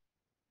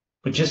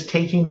 But just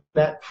taking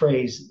that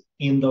phrase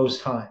in those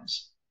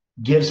times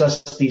gives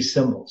us these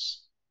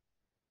symbols,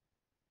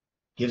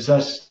 gives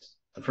us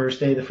the first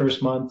day of the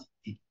first month.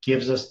 It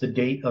gives us the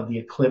date of the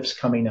eclipse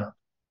coming up.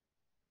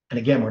 And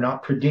again, we're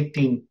not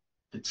predicting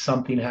that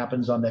something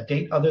happens on that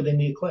date other than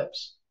the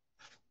eclipse,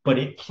 but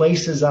it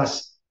places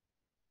us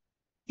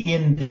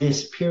in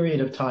this period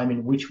of time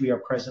in which we are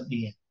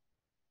presently in.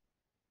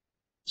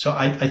 So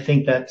I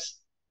think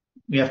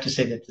we have to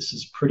say that this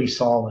is pretty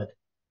solid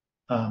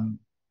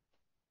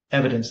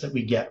evidence that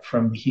we get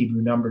from the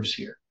Hebrew numbers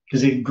here,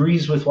 because it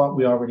agrees with what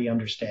we already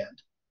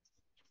understand,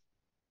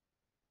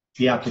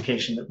 the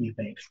application that we've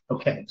made.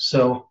 Okay,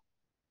 so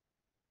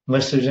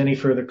unless there's any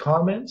further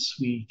comments,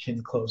 we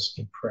can close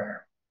in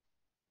prayer.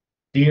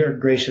 Dear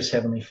gracious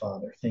Heavenly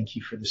Father, thank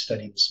you for the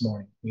study this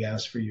morning. We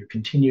ask for your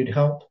continued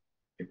help,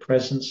 your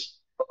presence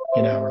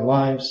in our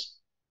lives,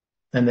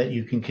 and that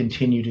you can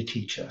continue to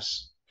teach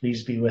us.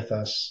 Please be with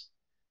us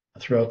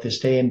throughout this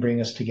day and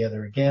bring us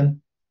together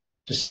again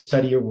to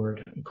study your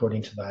word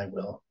according to thy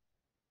will.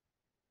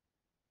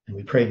 And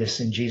we pray this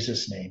in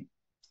Jesus' name.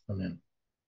 Amen.